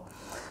for.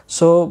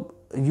 So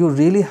you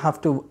really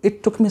have to,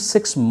 it took me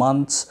 6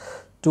 months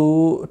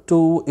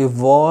to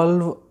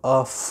evolve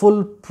a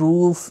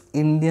foolproof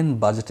Indian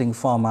budgeting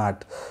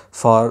format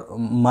for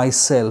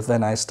myself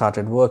when I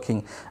started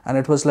working. And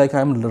it was like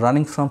I'm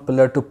running from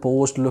pillar to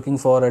post looking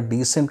for a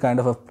decent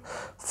kind of a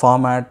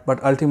format,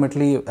 but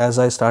ultimately as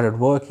I started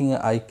working,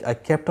 I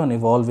kept on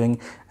evolving,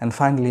 and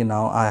finally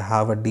now I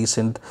have a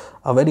decent,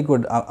 a very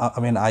good, I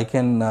mean I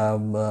can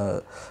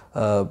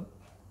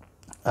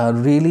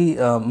really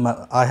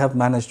I have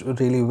managed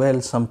really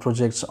well some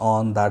projects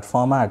on that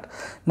format.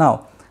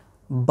 Now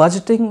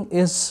budgeting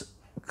is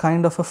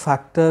kind of a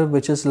factor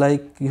which is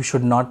like you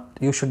should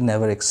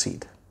never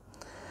exceed,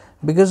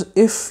 because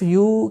if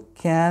you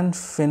can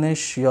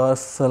finish your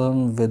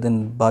film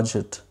within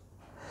budget,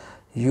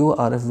 you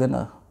are a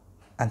winner,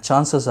 and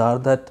chances are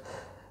that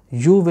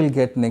you will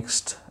get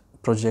next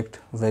project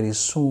very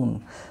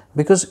soon,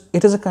 because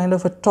it is a kind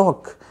of a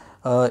talk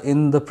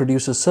in the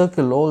producer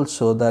circle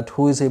also, that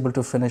who is able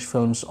to finish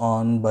films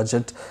on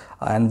budget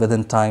and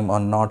within time or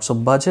not. So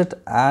budget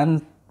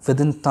and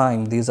within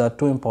time. These are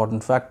two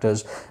important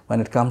factors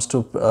when it comes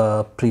to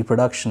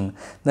pre-production.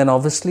 Then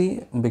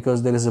obviously,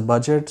 because there is a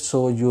budget,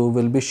 so you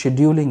will be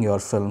scheduling your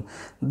film.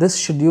 This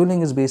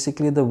scheduling is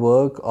basically the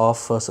work of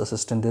first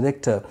assistant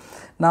director.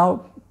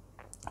 Now,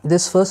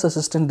 this first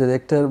assistant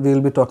director, we will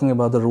be talking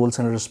about the roles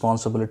and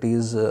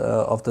responsibilities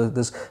of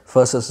this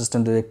first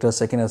assistant director,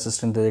 second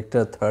assistant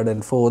director, third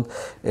and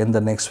fourth in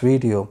the next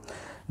video.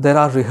 There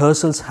are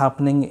rehearsals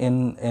happening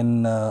in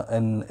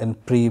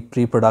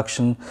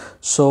pre-production.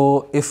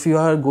 So if you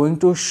are going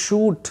to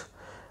shoot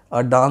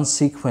a dance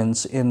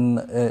sequence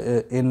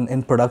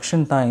in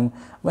production time,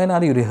 when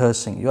are you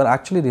rehearsing? You are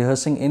actually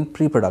rehearsing in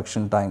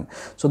pre-production time.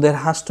 So there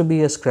has to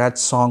be a scratch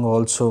song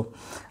also,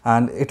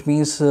 and it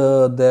means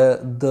the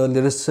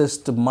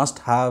lyricist must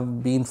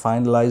have been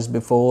finalized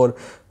before.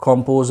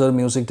 Composer,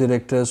 music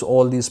directors,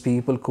 all these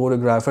people,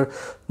 choreographer,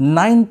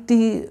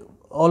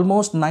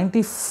 almost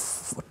 90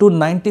 to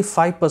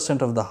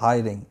 95% of the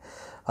hiring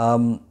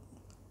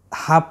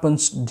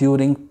happens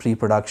during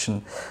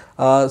pre-production.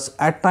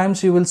 At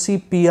times you will see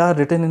PR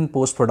written in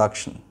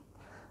post-production.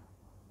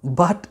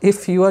 But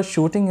if you are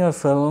shooting your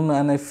film,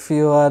 and if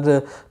you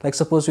are like,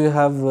 suppose you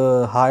have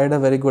hired a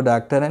very good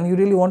actor and you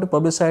really want to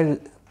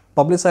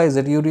publicize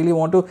it, you really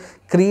want to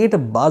create a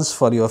buzz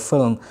for your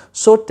film,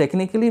 so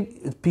technically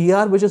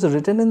PR which is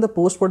written in the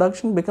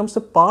post-production becomes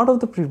the part of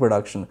the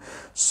pre-production.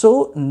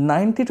 So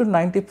 90 to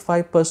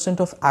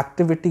 95% of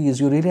activities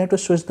you really have to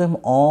switch them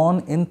on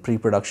in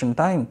pre-production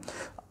time.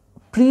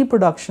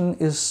 Pre-production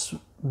is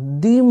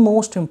the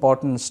most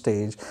important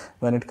stage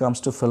when it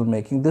comes to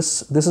filmmaking.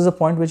 This is a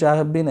point which I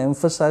have been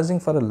emphasizing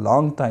for a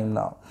long time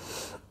now.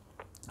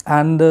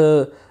 And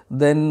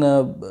then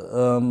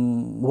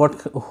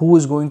who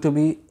is going to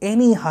be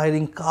any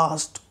hiring,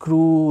 cast,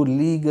 crew,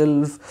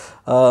 legal,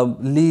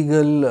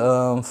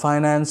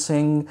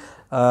 financing,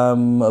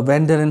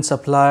 vendor and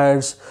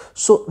suppliers.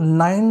 So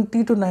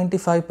 90 to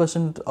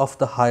 95% of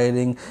the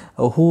hiring,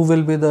 who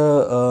will be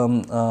the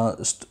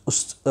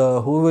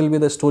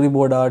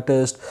storyboard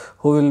artist,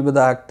 who will be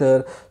the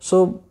actor.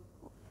 So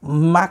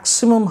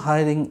maximum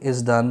hiring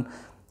is done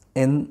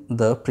in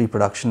the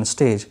pre-production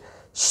stage.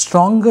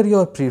 Stronger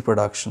your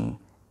pre-production,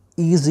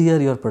 easier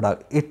your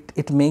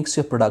it makes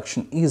your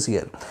production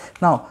easier.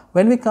 Now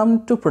when we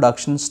come to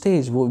production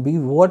stage,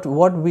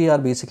 what we are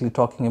basically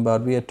talking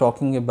about, we are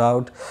talking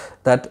about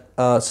that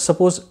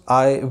suppose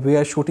we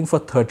are shooting for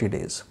 30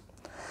 days.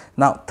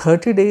 Now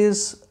 30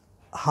 days,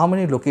 how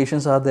many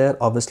locations are there?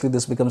 Obviously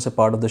this becomes a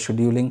part of the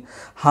scheduling.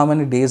 How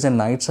many days and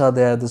nights are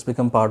there? This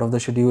becomes part of the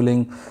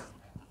scheduling.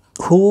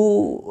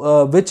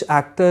 Which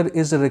actor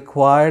is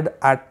required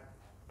at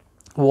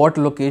what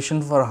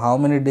location for how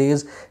many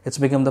days, it's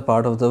become the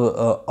part of the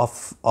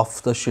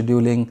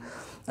scheduling.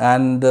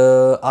 And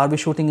are we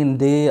shooting in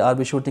day, are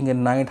we shooting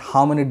in night,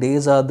 how many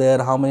days are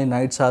there, how many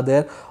nights are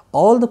there?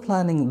 All the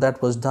planning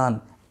that was done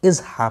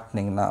is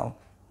happening now.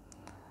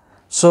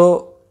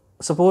 So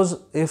suppose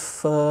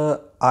if I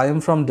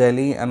am from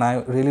Delhi and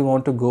I really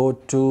want to go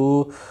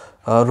to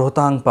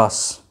Rohtang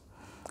Pass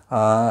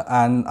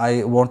and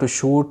I want to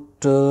shoot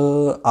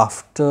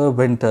after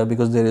winter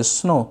because there is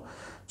snow.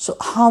 So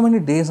how many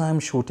days I am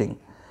shooting?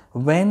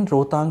 When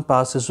Rohtang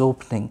Pass is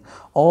opening?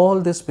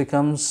 All this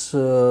becomes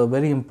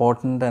very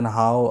important, and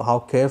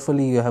how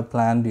carefully you have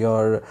planned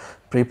your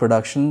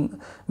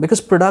pre-production,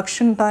 because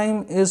production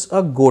time is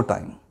a go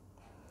time.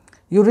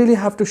 You really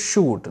have to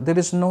shoot. There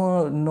is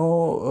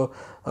no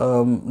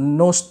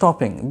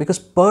stopping, because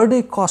per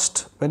day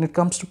cost when it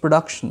comes to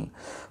production,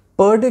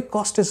 per day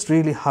cost is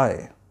really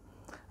high.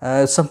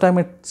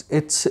 Sometimes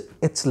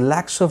it's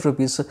lakhs of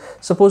rupees.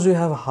 Suppose you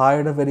have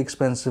hired a very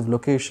expensive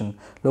location.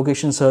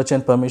 Location search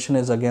and permission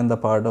is again the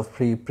part of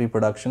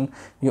pre-production.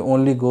 You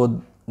only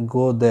go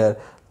there,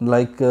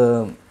 like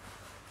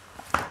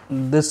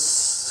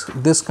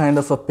this kind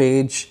of a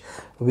page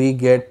we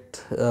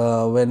get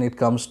when it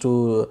comes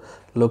to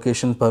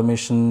location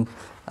permission,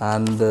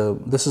 and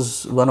this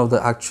is one of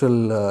the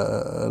actual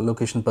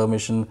location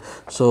permission.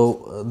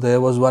 So there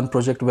was one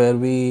project where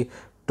we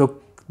took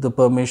the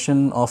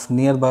permission of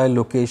nearby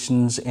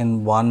locations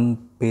in one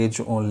page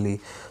only.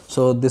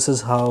 So this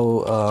is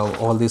how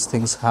all these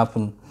things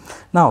happen.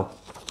 Now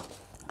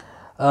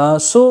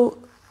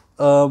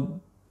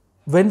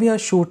when we are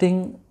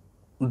shooting,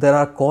 there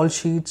are call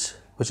sheets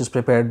which is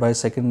prepared by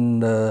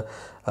second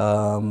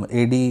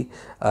AD,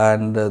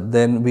 and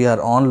then we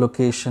are on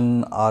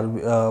location, or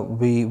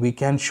we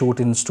can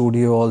shoot in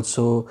studio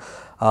also.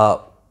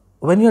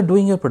 When you are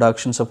doing your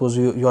production, suppose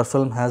your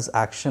film has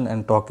action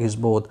and talkies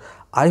both,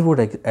 I would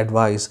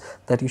advise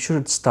that you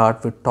should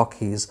start with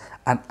talkies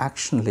and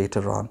action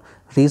later on.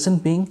 Reason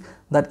being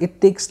that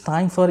it takes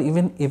time for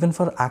even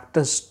for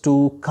actors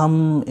to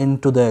come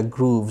into their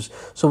grooves.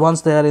 So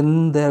once they are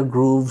in their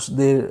grooves,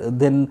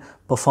 then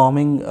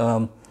performing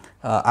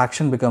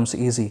action becomes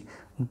easy.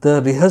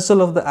 The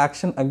rehearsal of the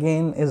action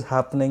again is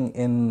happening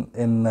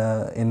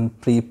in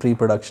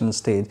pre-production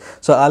stage.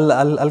 So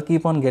I'll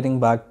keep on getting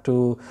back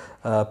to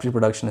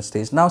pre-production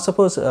stage. Now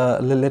suppose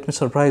let me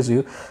surprise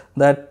you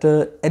that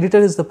editor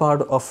is the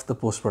part of the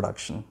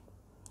post-production.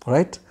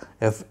 right?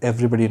 If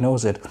everybody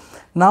knows it.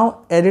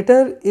 Now,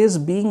 editor is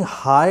being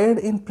hired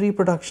in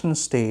pre-production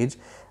stage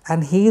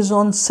and he is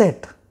on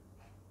set.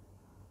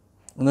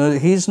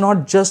 He is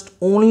not just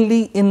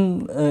only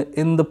in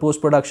the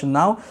post-production.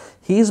 Now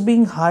he is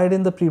being hired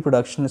in the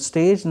pre-production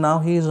stage. Now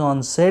he is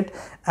on set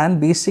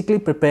and basically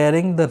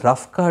preparing the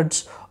rough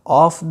cuts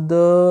of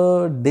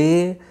the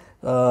day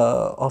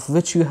of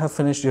which you have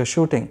finished your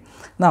shooting.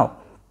 Now,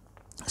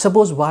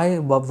 suppose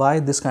why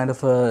this kind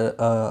of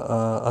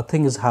a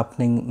thing is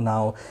happening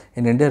now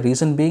in India.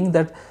 Reason being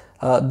that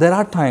there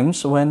are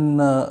times when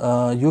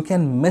you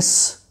can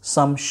miss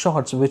some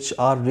shots which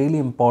are really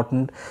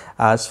important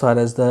as far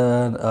as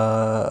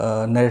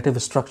the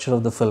narrative structure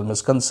of the film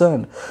is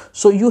concerned.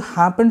 So you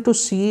happen to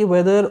see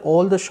whether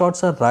all the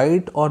shots are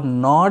right or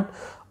not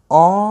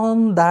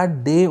on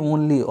that day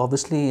only,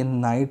 obviously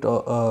in night,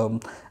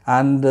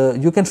 and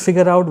you can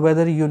figure out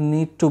whether you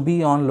need to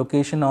be on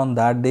location on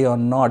that day or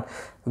not,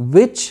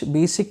 which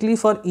basically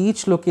for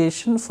each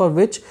location, for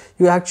which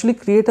you actually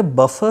create a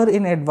buffer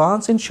in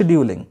advance in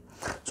scheduling.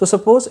 So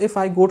suppose if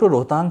I go to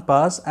Rohtang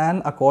Pass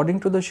and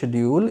according to the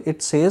schedule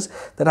it says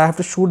that I have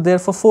to shoot there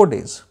for 4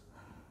 days.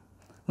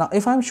 Now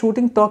if I am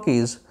shooting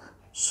talkies,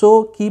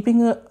 so keeping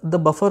the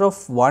buffer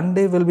of 1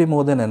 day will be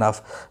more than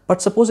enough. But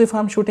suppose if I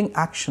am shooting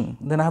action,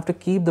 then I have to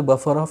keep the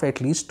buffer of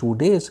at least 2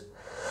 days.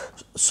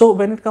 So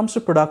when it comes to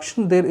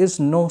production, there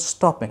is no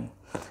stopping.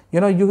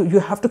 You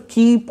have to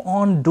keep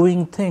on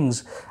doing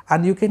things,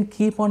 and you can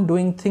keep on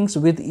doing things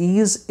with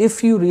ease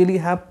if you really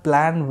have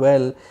planned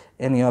well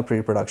in your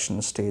pre-production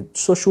stage.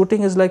 So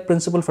shooting is like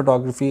principal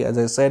photography, as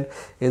I said,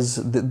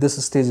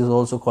 this stage is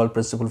also called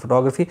principal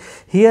photography.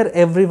 Here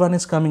everyone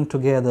is coming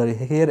together,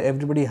 here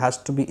everybody has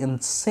to be in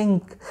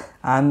sync,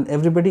 and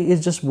everybody is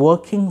just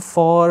working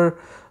for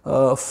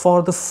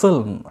the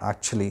film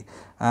actually.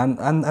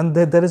 And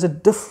there is a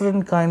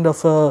different kind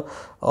of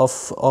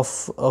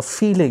a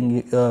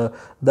feeling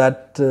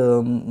that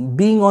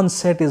being on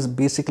set is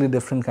basically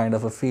different kind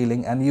of a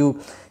feeling, and you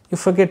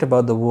forget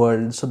about the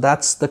world. So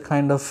that's the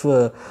kind of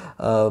a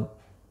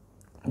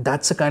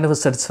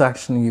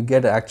satisfaction you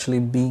get actually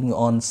being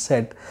on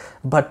set.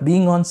 But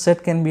being on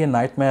set can be a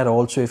nightmare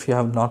also if you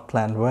have not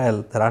planned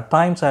well. There are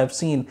times I have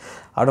seen,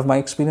 out of my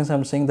experience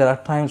I'm saying, there are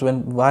times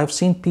when I've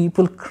seen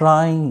people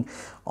crying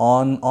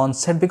on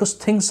set because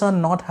things are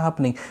not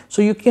happening.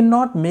 So you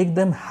cannot make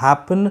them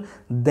happen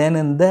then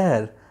and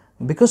there,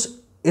 because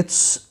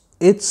it's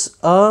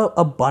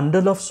a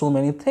bundle of so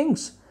many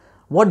things.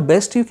 What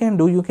best you can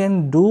do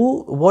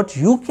what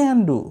you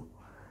can do,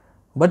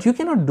 but you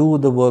cannot do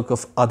the work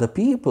of other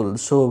people.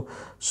 So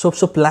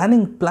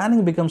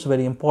planning becomes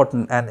very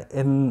important, and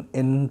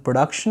in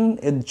production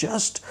it's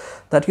just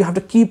that you have to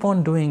keep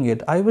on doing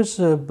it. I was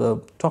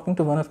talking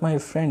to one of my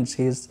friends,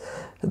 he's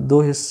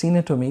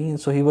senior to me,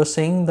 so he was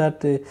saying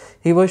that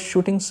he was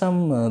shooting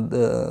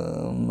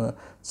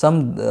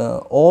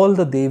all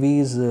the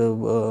Devis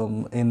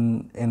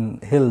in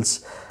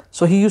hills.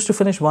 So he used to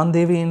finish one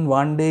Devi in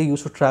 1 day, he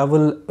used to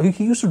travel,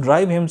 he used to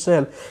drive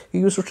himself, he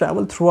used to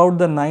travel throughout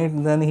the night,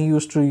 and then he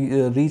used to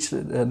reach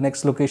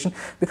next location,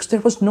 because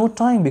there was no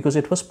time, because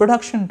it was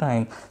production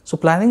time. So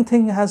planning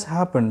thing has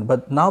happened,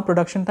 but now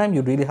production time,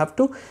 you really have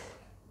to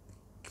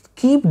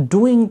keep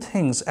doing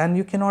things, and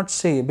you cannot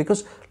say,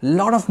 because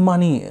lot of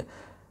money,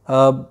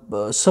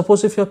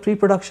 suppose if your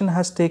pre-production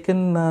has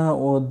taken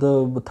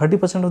the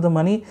 30% of the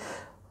money,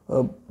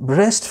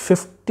 rest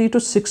 50 to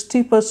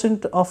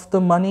 60% of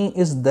the money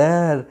is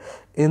there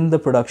in the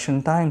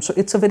production time. So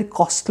it's a very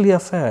costly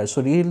affair.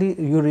 So really,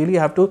 you really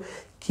have to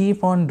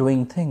keep on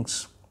doing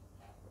things.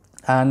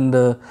 And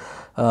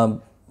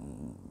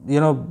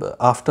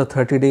after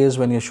 30 days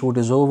when your shoot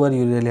is over,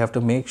 you really have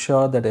to make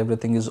sure that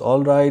everything is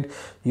all right.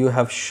 You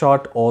have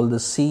shot all the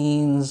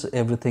scenes,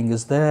 everything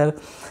is there.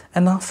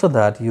 And after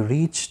that, you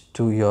reach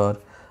to your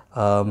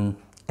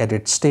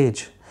edit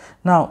stage.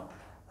 Now,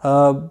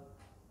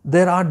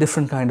 there are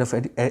different kind of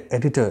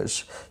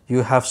editors.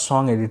 You have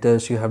song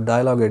editors, you have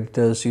dialogue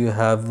editors, you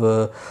have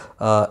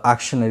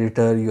action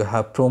editor, you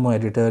have promo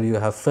editor, you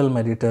have film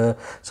editor.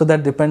 So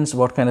that depends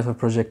what kind of a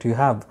project you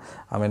have.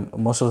 I mean,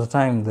 most of the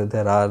time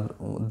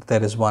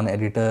there is one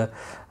editor,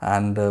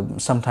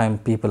 and sometimes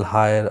people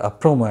hire a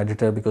promo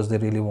editor because they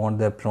really want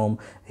their promo.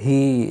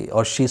 He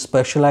or she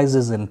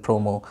specializes in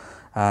promo.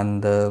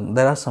 And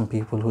there are some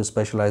people who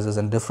specializes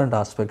in different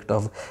aspect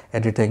of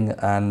editing,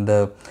 and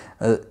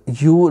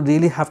you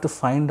really have to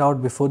find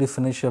out before you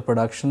finish your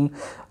production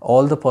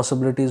all the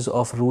possibilities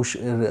of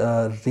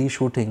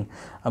reshooting,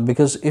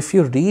 because if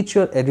you reach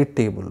your edit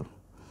table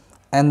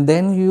and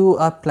then you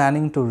are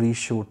planning to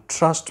reshoot,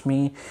 trust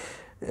me,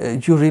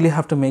 you really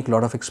have to make a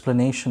lot of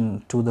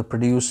explanation to the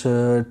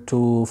producer,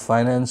 to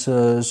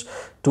financiers,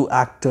 to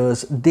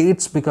actors.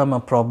 Dates become a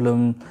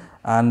problem,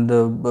 and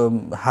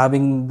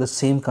having the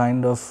same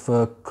kind of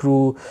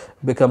crew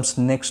becomes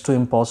next to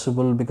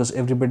impossible, because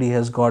everybody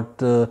has got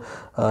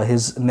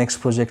his next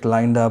project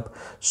lined up.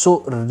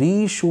 So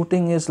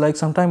reshooting is like,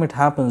 sometimes it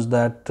happens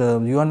that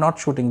you are not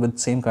shooting with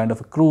same kind of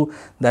a crew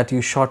that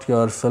you shot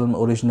your film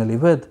originally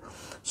with.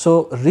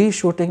 So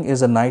reshooting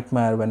is a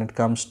nightmare when it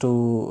comes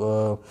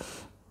to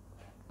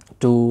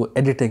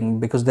editing,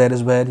 because there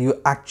is where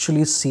you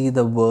actually see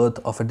the worth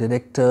of a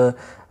director,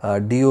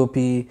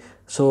 DOP.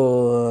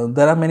 So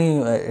there are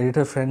many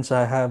editor friends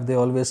I have, they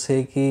always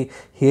say ki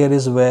here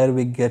is where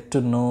we get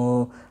to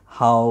know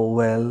how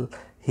well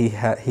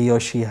he or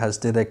she has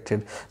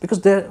directed,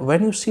 because there,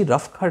 when you see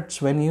rough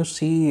cuts, when you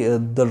see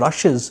the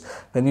rushes,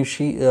 when you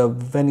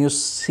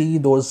see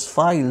those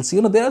files,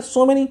 you know, there are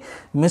so many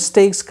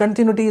mistakes.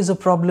 Continuity is a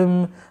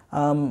problem.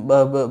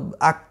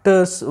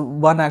 Actors,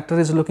 one actor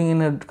is looking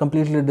in a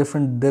completely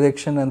different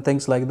direction and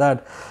things like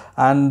that,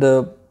 and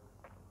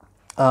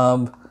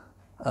um,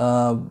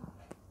 uh,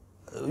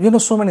 you know,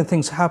 so many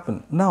things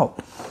happen now.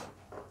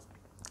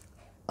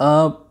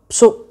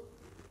 So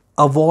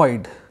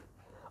avoid,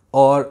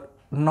 or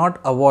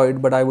not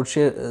avoid, but I would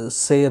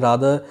say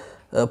rather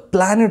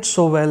plan it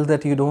so well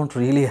that you don't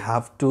really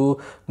have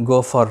to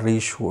go for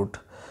reshoot.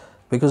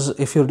 Because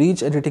if you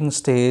reach editing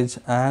stage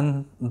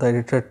and the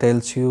editor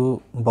tells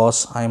you,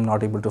 boss, I am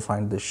not able to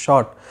find this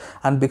shot,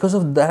 and because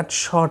of that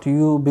shot,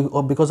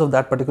 or because of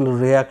that particular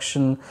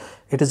reaction,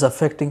 it is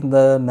affecting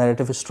the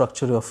narrative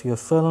structure of your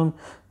film,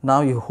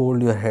 now you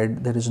hold your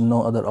head. There is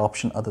no other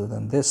option other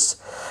than this.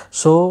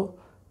 So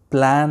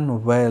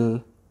plan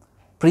well.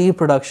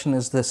 Pre-production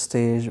is the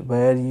stage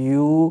where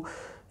you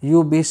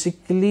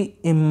basically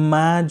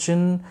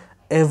imagine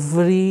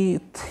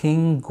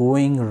everything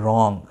going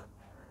wrong.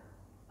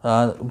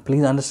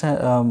 Please understand,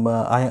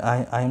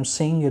 I am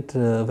saying it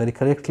very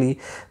correctly,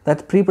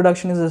 that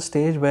pre-production is a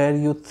stage where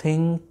you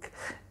think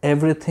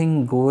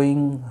everything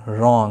going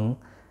wrong,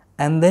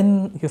 and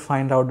then you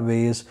find out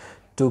ways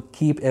to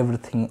keep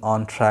everything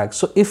on track.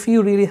 So if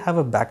you really have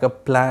a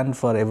backup plan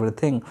for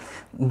everything,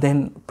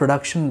 then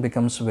production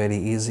becomes very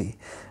easy.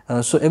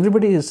 So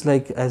everybody is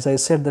like, as I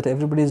said, that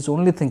everybody is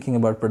only thinking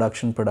about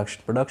production,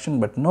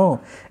 but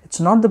no, it's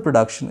not the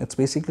production, it's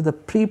basically the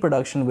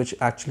pre-production which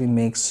actually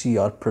makes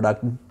your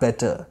product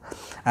better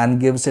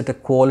and gives it a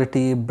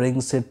quality,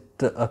 brings it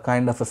a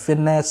kind of a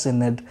finesse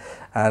in it,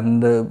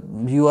 and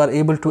you are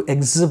able to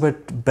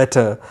exhibit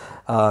better,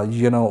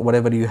 you know,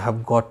 whatever you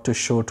have got to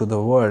show to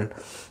the world.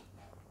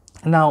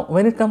 Now,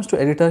 when it comes to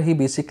editor, he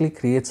basically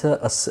creates a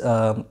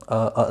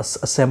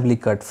assembly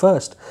cut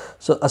first.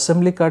 So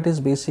assembly cut is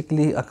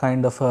basically a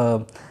kind of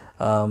a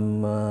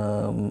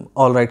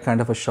all right kind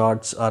of a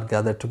shots are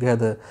gathered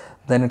together.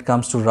 Then it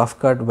comes to rough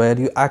cut, where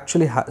you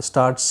actually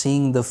start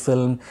seeing the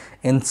film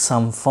in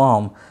some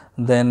form.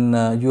 Then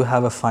you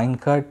have a fine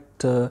cut,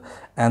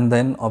 and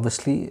then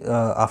obviously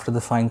after the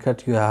fine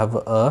cut you have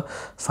a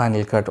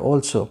final cut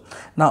also.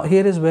 Now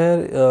here is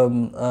where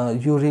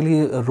you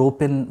really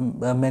rope in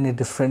many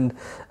different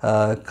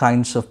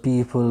kinds of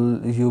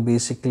people. You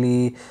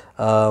basically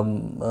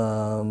sound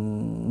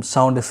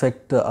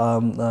effect,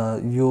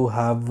 you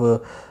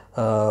have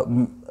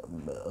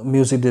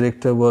music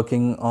director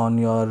working on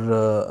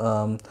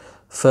your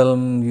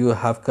film, you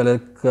have color,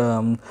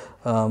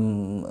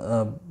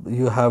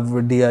 you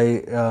have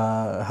DI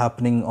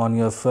happening on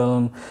your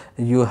film,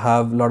 you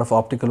have a lot of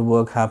optical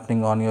work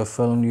happening on your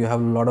film, you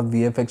have a lot of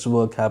VFX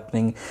work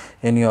happening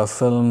in your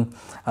film.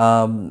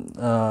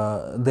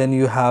 Then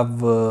you have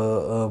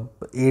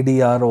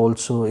ADR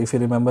also. If you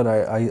remember,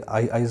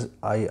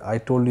 I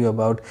told you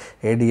about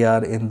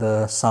ADR in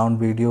the sound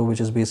video, which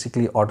is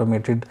basically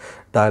automated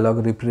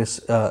dialogue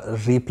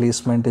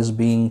replacement is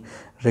being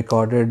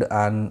recorded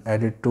and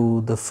added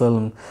to the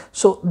film.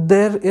 So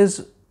there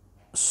is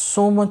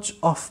so much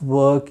of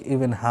work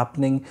even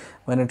happening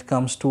when it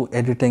comes to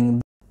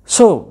editing.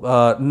 So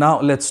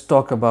now let's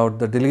talk about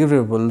the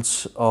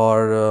deliverables,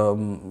 or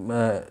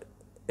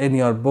in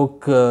your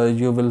book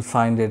you will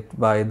find it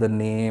by the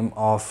name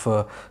of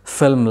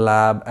Film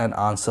Lab and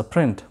Answer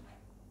Print.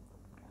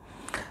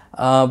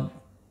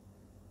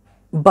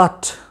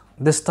 But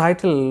this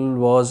title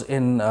was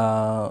in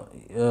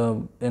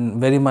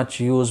very much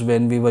use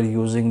when we were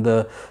using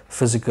the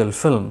physical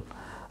film.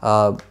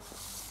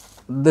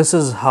 This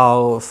is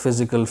how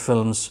physical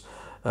films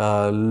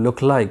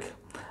look like.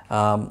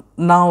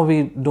 Now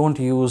we don't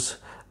use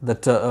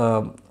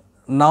the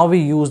now we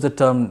use the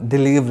term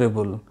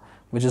deliverable,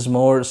 which is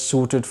more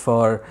suited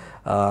for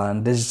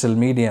digital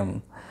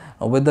medium.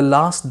 With the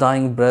last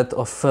dying breath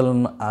of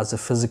film as a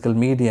physical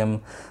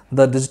medium,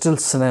 the digital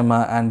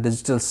cinema and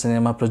digital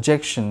cinema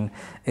projection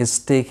is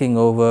taking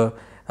over.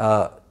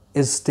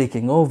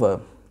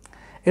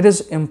 It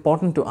is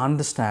important to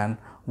understand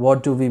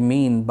what do we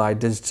mean by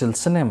digital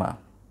cinema.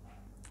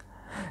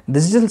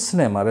 Digital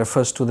cinema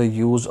refers to the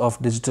use of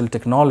digital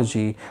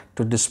technology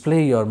to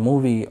display your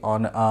movie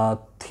on a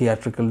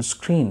theatrical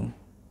screen.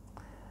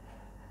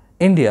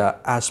 India,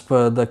 as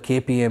per the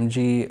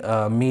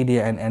KPMG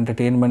Media and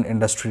Entertainment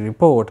Industry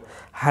Report,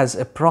 has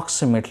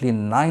approximately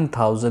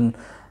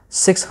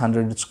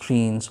 9,600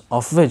 screens,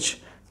 of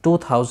which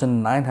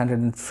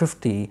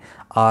 2,950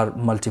 are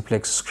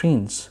multiplex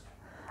screens,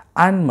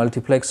 and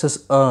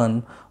multiplexes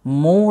earn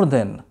more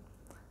than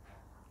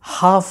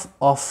half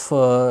of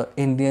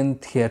Indian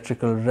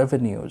theatrical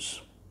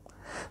revenues.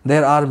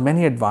 There are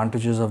many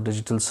advantages of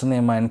digital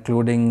cinema,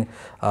 including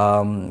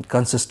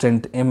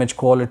consistent image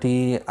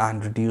quality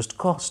and reduced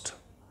cost.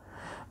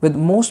 With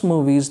most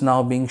movies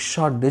now being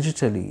shot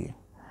digitally,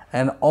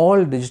 an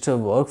all digital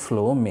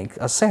workflow makes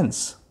a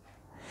sense.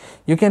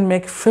 You can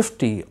make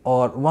 50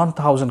 or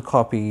 1000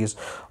 copies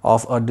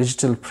of a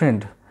digital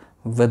print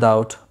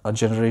without a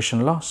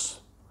generation loss.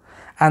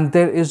 And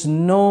there is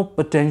no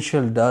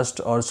potential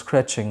dust or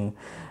scratching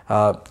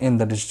in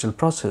the digital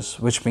process,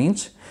 which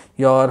means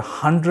your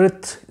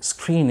 100th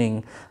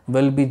screening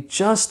will be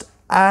just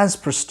as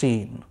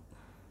pristine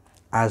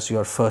as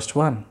your first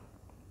one.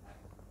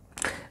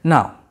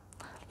 Now,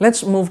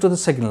 let's move to the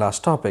second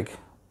last topic,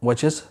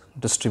 which is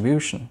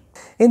distribution.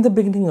 In the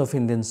beginning of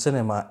Indian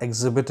cinema,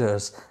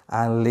 exhibitors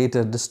and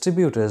later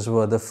distributors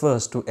were the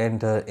first to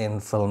enter in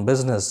film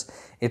business.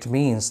 It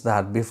means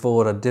that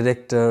before a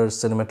director,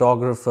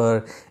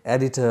 cinematographer,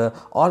 editor,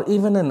 or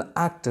even an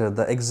actor,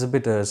 the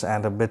exhibitors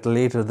and a bit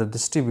later the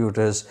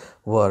distributors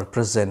were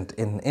present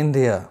in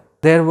India.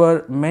 There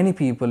were many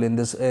people in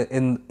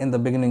the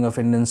beginning of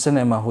Indian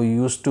cinema who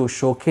used to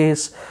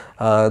showcase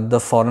the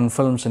foreign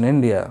films in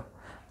India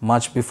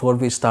much before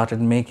we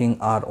started making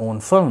our own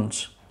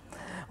films.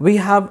 We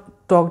have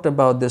talked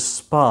about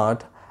this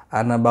part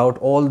and about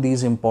all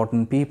these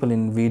important people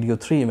in video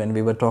 3 when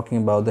we were talking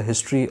about the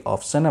history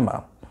of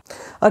cinema.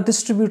 A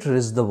distributor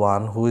is the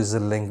one who is the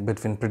link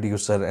between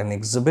producer and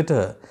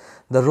exhibitor.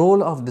 The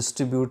role of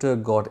distributor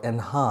got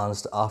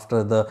enhanced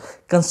after the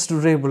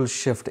considerable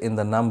shift in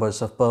the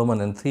numbers of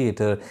permanent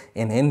theatre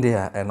in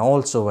India and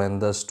also when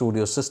the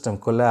studio system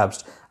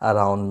collapsed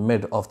around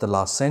mid of the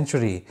last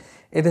century.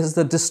 It is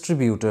the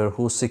distributor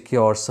who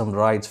secures some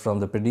rights from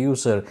the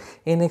producer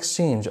in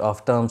exchange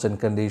of terms and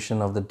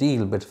conditions of the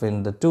deal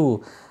between the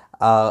two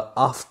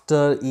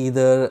after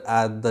either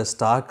at the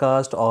star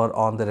cast or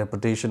on the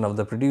reputation of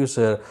the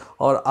producer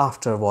or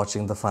after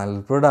watching the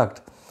final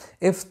product.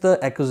 If the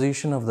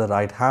acquisition of the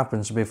right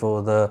happens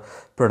before the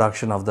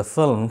production of the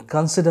film,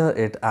 consider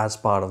it as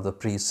part of the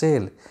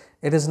pre-sale.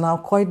 It is now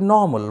quite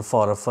normal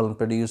for a film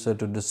producer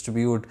to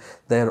distribute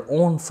their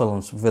own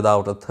films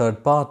without a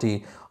third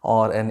party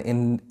or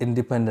an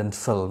independent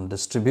film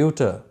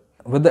distributor.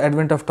 With the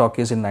advent of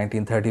talkies in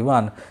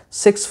 1931,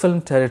 6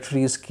 film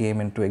territories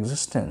came into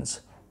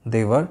existence.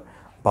 They were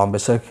Bombay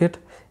Circuit,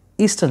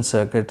 Eastern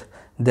Circuit,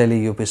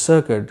 Delhi UP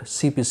Circuit,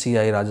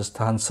 CPCI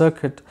Rajasthan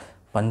Circuit,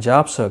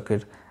 Punjab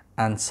Circuit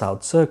and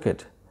South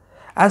Circuit.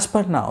 As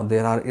per now,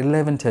 there are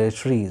 11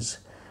 territories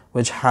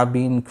which have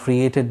been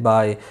created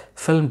by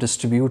film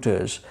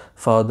distributors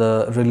for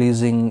the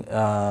releasing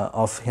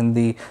of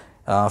Hindi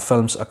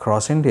films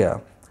across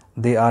India.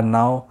 They are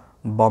now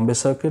Bombay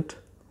Circuit,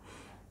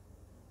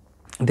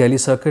 Delhi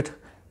Circuit,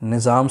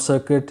 Nizam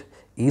Circuit,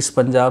 East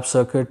Punjab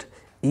Circuit,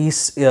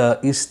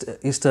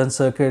 Eastern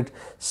Circuit,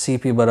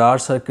 CP Barar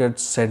Circuit,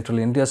 Central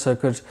India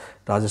Circuit,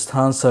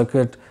 Rajasthan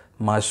Circuit,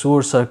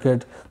 Mysore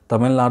Circuit,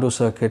 Tamil Nadu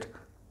Circuit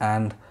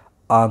and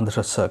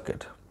Andhra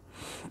Circuit.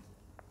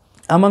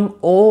 Among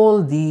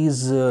all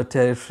these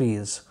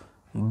territories,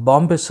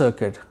 Bombay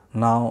Circuit,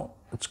 now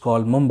it's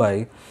called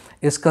Mumbai,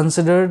 is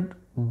considered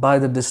by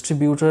the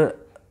distributor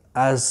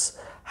as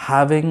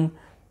having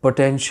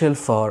potential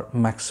for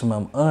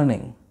maximum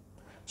earning.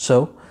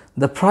 So,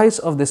 the price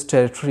of this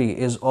territory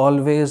is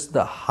always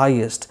the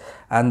highest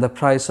and the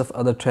price of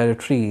other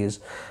territories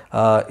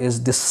is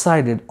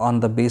decided on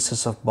the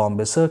basis of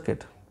Bombay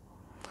Circuit.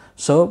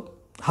 So,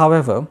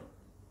 however,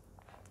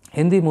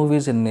 Hindi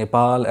movies in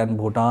Nepal and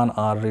Bhutan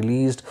are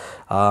released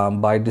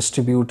by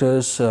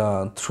distributors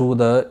through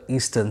the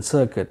Eastern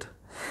Circuit.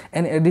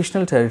 An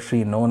additional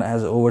territory known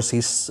as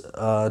Overseas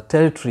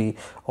Territory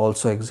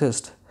also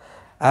exists.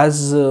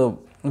 As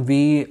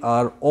we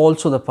are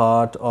also the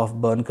part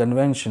of Berne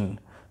Convention,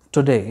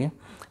 today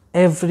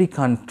every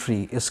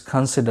country is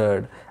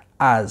considered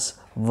as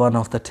one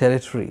of the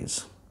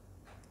territories.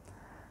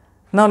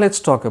 Now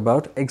let's talk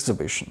about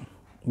exhibition,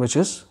 which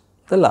is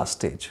the last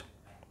stage.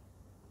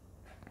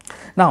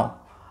 Now,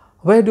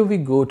 where do we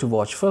go to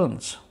watch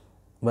films?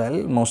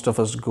 Well, most of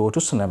us go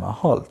to cinema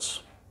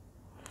halls.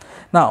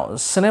 Now,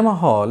 cinema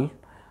hall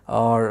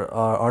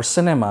or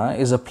cinema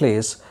is a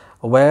place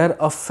where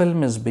a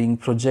film is being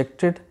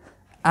projected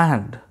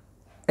and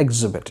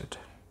exhibited.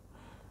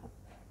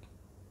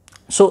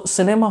 So,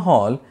 cinema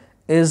hall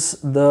is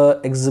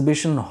the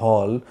exhibition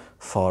hall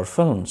for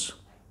films.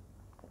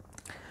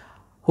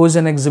 Who is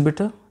an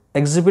exhibitor?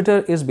 Exhibitor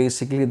is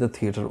basically the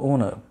theatre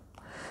owner.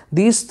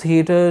 These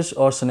theatres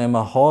or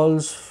cinema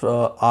halls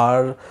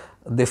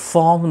they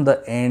form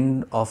the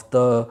end of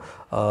the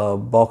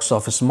box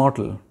office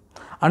model.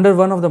 Under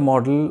one of the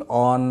model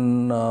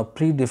on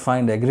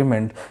predefined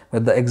agreement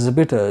with the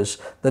exhibitors,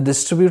 the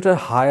distributor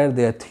hire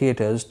their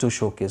theatres to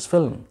showcase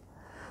film.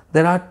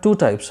 There are two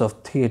types of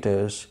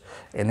theatres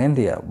in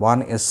India.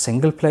 One is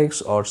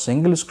singleplex or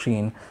single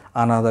screen,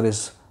 another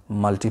is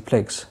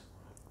multiplex.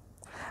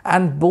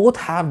 And both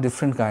have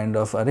different kind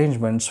of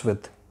arrangements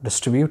with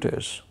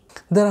distributors.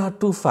 There are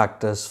two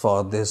factors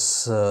for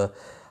this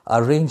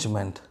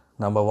arrangement.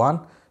 Number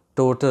one,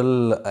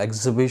 total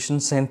exhibition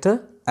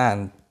center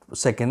and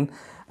second,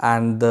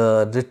 and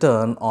the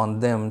return on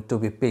them to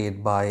be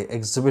paid by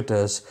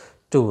exhibitors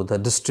to the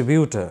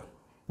distributor.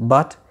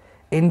 But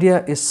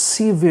India is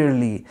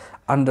severely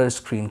under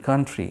screen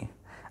country,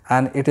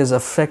 and it is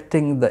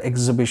affecting the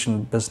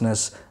exhibition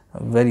business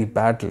very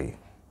badly.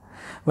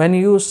 When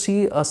you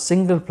see a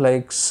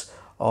singleplex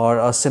or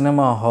a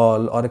cinema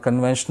hall or a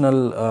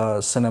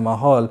conventional cinema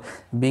hall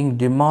being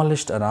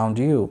demolished around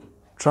you,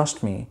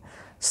 trust me,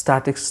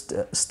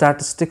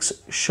 statistics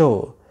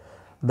show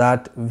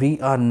that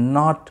we are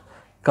not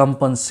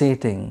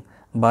compensating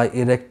by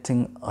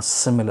erecting a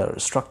similar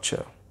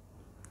structure.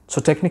 So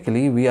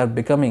technically, we are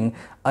becoming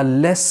a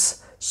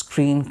less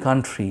screen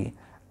country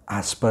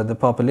as per the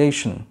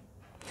population.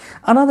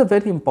 Another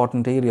very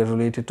important area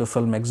related to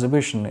film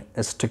exhibition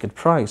is ticket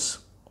price.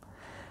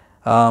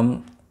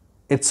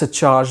 It's a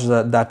charge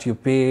that you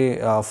pay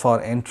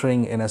for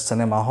entering in a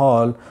cinema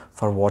hall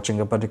for watching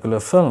a particular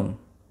film.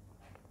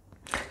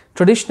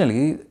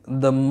 Traditionally,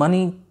 the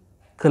money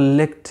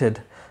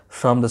collected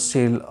from the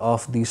sale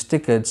of these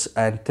tickets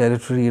and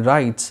territory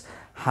rights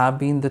have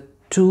been the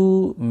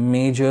two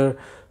major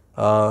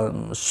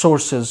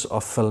sources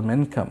of film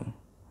income.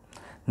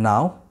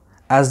 Now,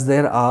 as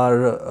there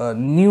are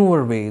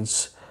newer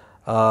ways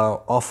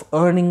of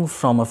earning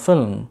from a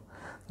film,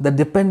 the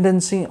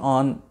dependency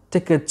on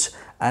tickets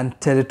and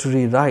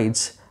territory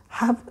rights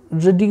have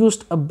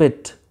reduced a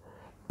bit,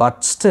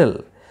 but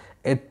still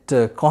it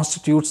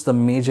constitutes the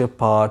major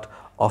part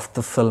of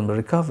the film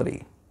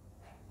recovery.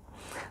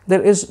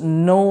 There is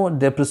no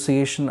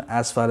depreciation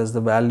as far as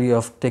the value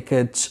of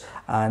tickets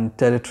and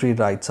territory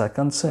rights are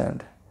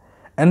concerned.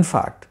 In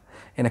fact,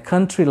 in a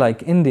country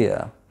like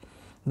India,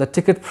 the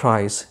ticket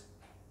price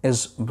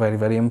is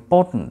very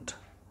important,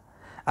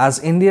 as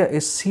India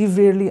is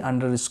severely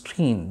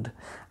under-screened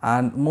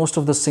and most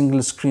of the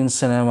single screen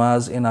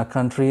cinemas in our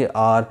country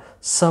are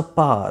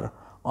subpar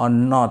or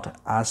not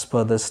as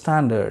per the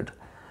standard.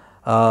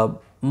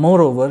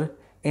 Moreover,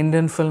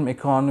 Indian film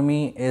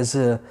economy is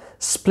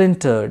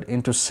splintered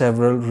into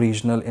several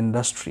regional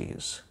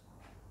industries.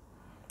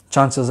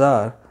 Chances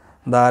are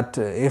that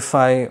if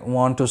I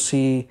want to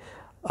see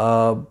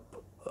a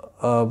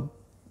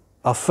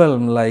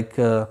film like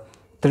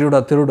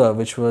Thiruda Thiruda,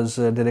 which was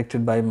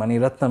directed by Mani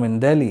Ratnam in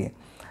Delhi,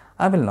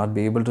 I will not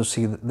be able to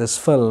see this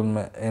film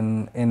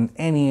in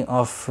any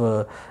of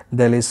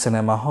Delhi's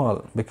cinema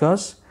hall,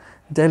 because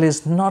Delhi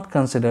is not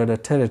considered a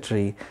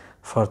territory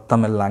for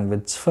Tamil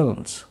language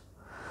films.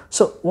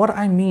 So what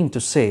I mean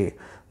to say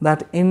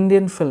that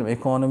Indian film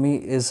economy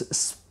is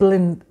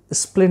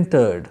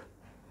splintered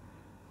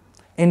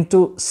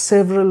into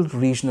several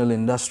regional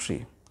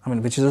industry. I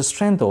mean, which is a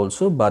strength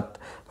also, but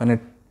when it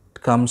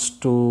comes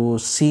to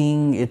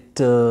seeing it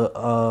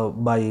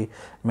by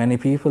many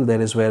people,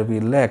 there is where we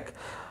lack.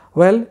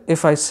 Well,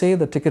 if I say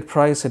the ticket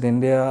price in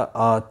India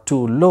are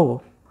too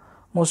low,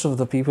 most of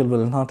the people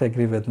will not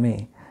agree with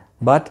me.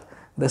 But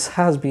this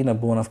has been a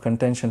bone of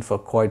contention for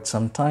quite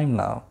some time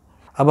now.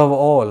 Above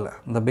all,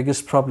 the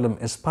biggest problem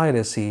is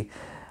piracy,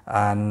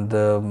 and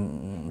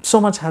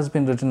so much has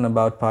been written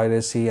about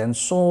piracy, and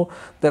so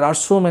there are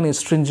so many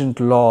stringent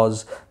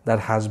laws that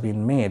has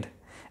been made.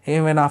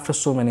 Even after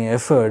so many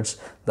efforts,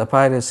 the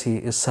piracy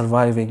is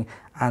surviving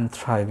and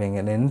thriving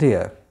in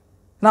India.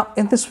 Now,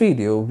 in this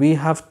video, we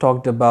have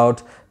talked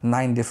about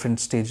 9 different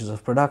stages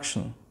of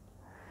production.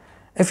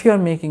 If you are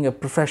making a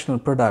professional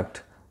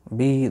product,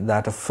 be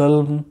that a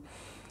film,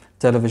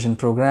 television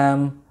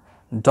program,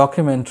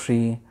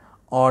 documentary,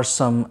 or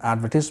some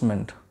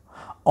advertisement,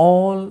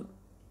 all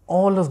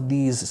of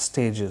these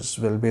stages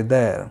will be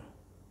there.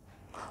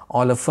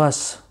 All of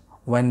us,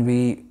 when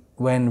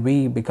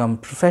we become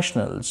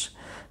professionals,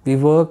 we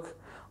work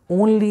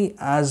only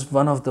as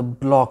one of the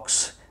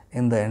blocks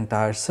in the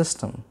entire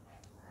system.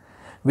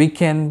 We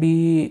can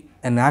be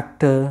an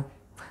actor,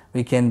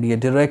 we can be a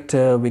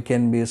director, we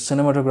can be a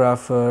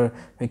cinematographer,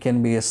 we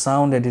can be a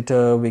sound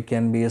editor, we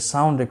can be a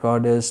sound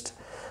recordist.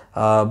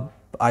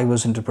 I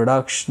was into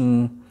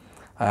production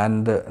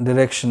and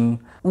direction.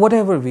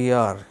 Whatever we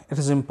are, it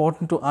is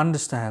important to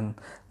understand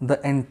the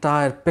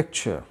entire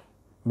picture,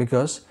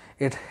 because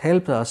it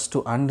helps us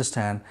to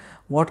understand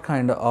what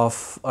kind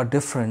of a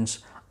difference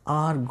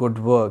our good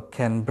work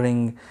can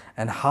bring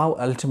and how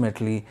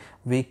ultimately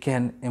we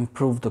can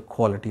improve the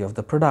quality of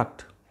the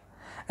product.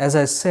 As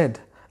I said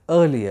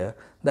earlier,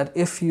 that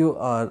if you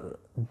are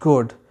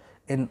good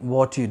in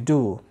what you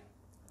do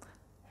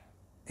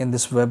in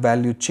this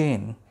value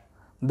chain,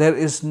 there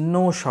is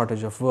no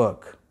shortage of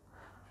work.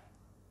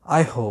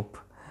 I hope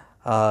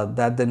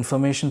that the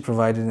information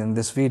provided in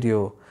this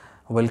video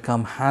will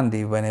come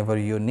handy whenever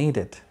you need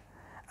it,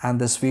 and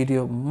this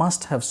video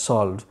must have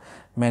solved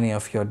many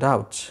of your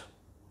doubts.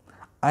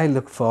 I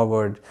look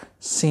forward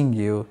seeing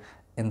you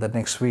in the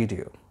next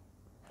video.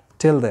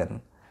 Till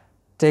then,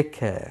 take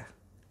care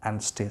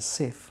and stay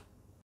safe.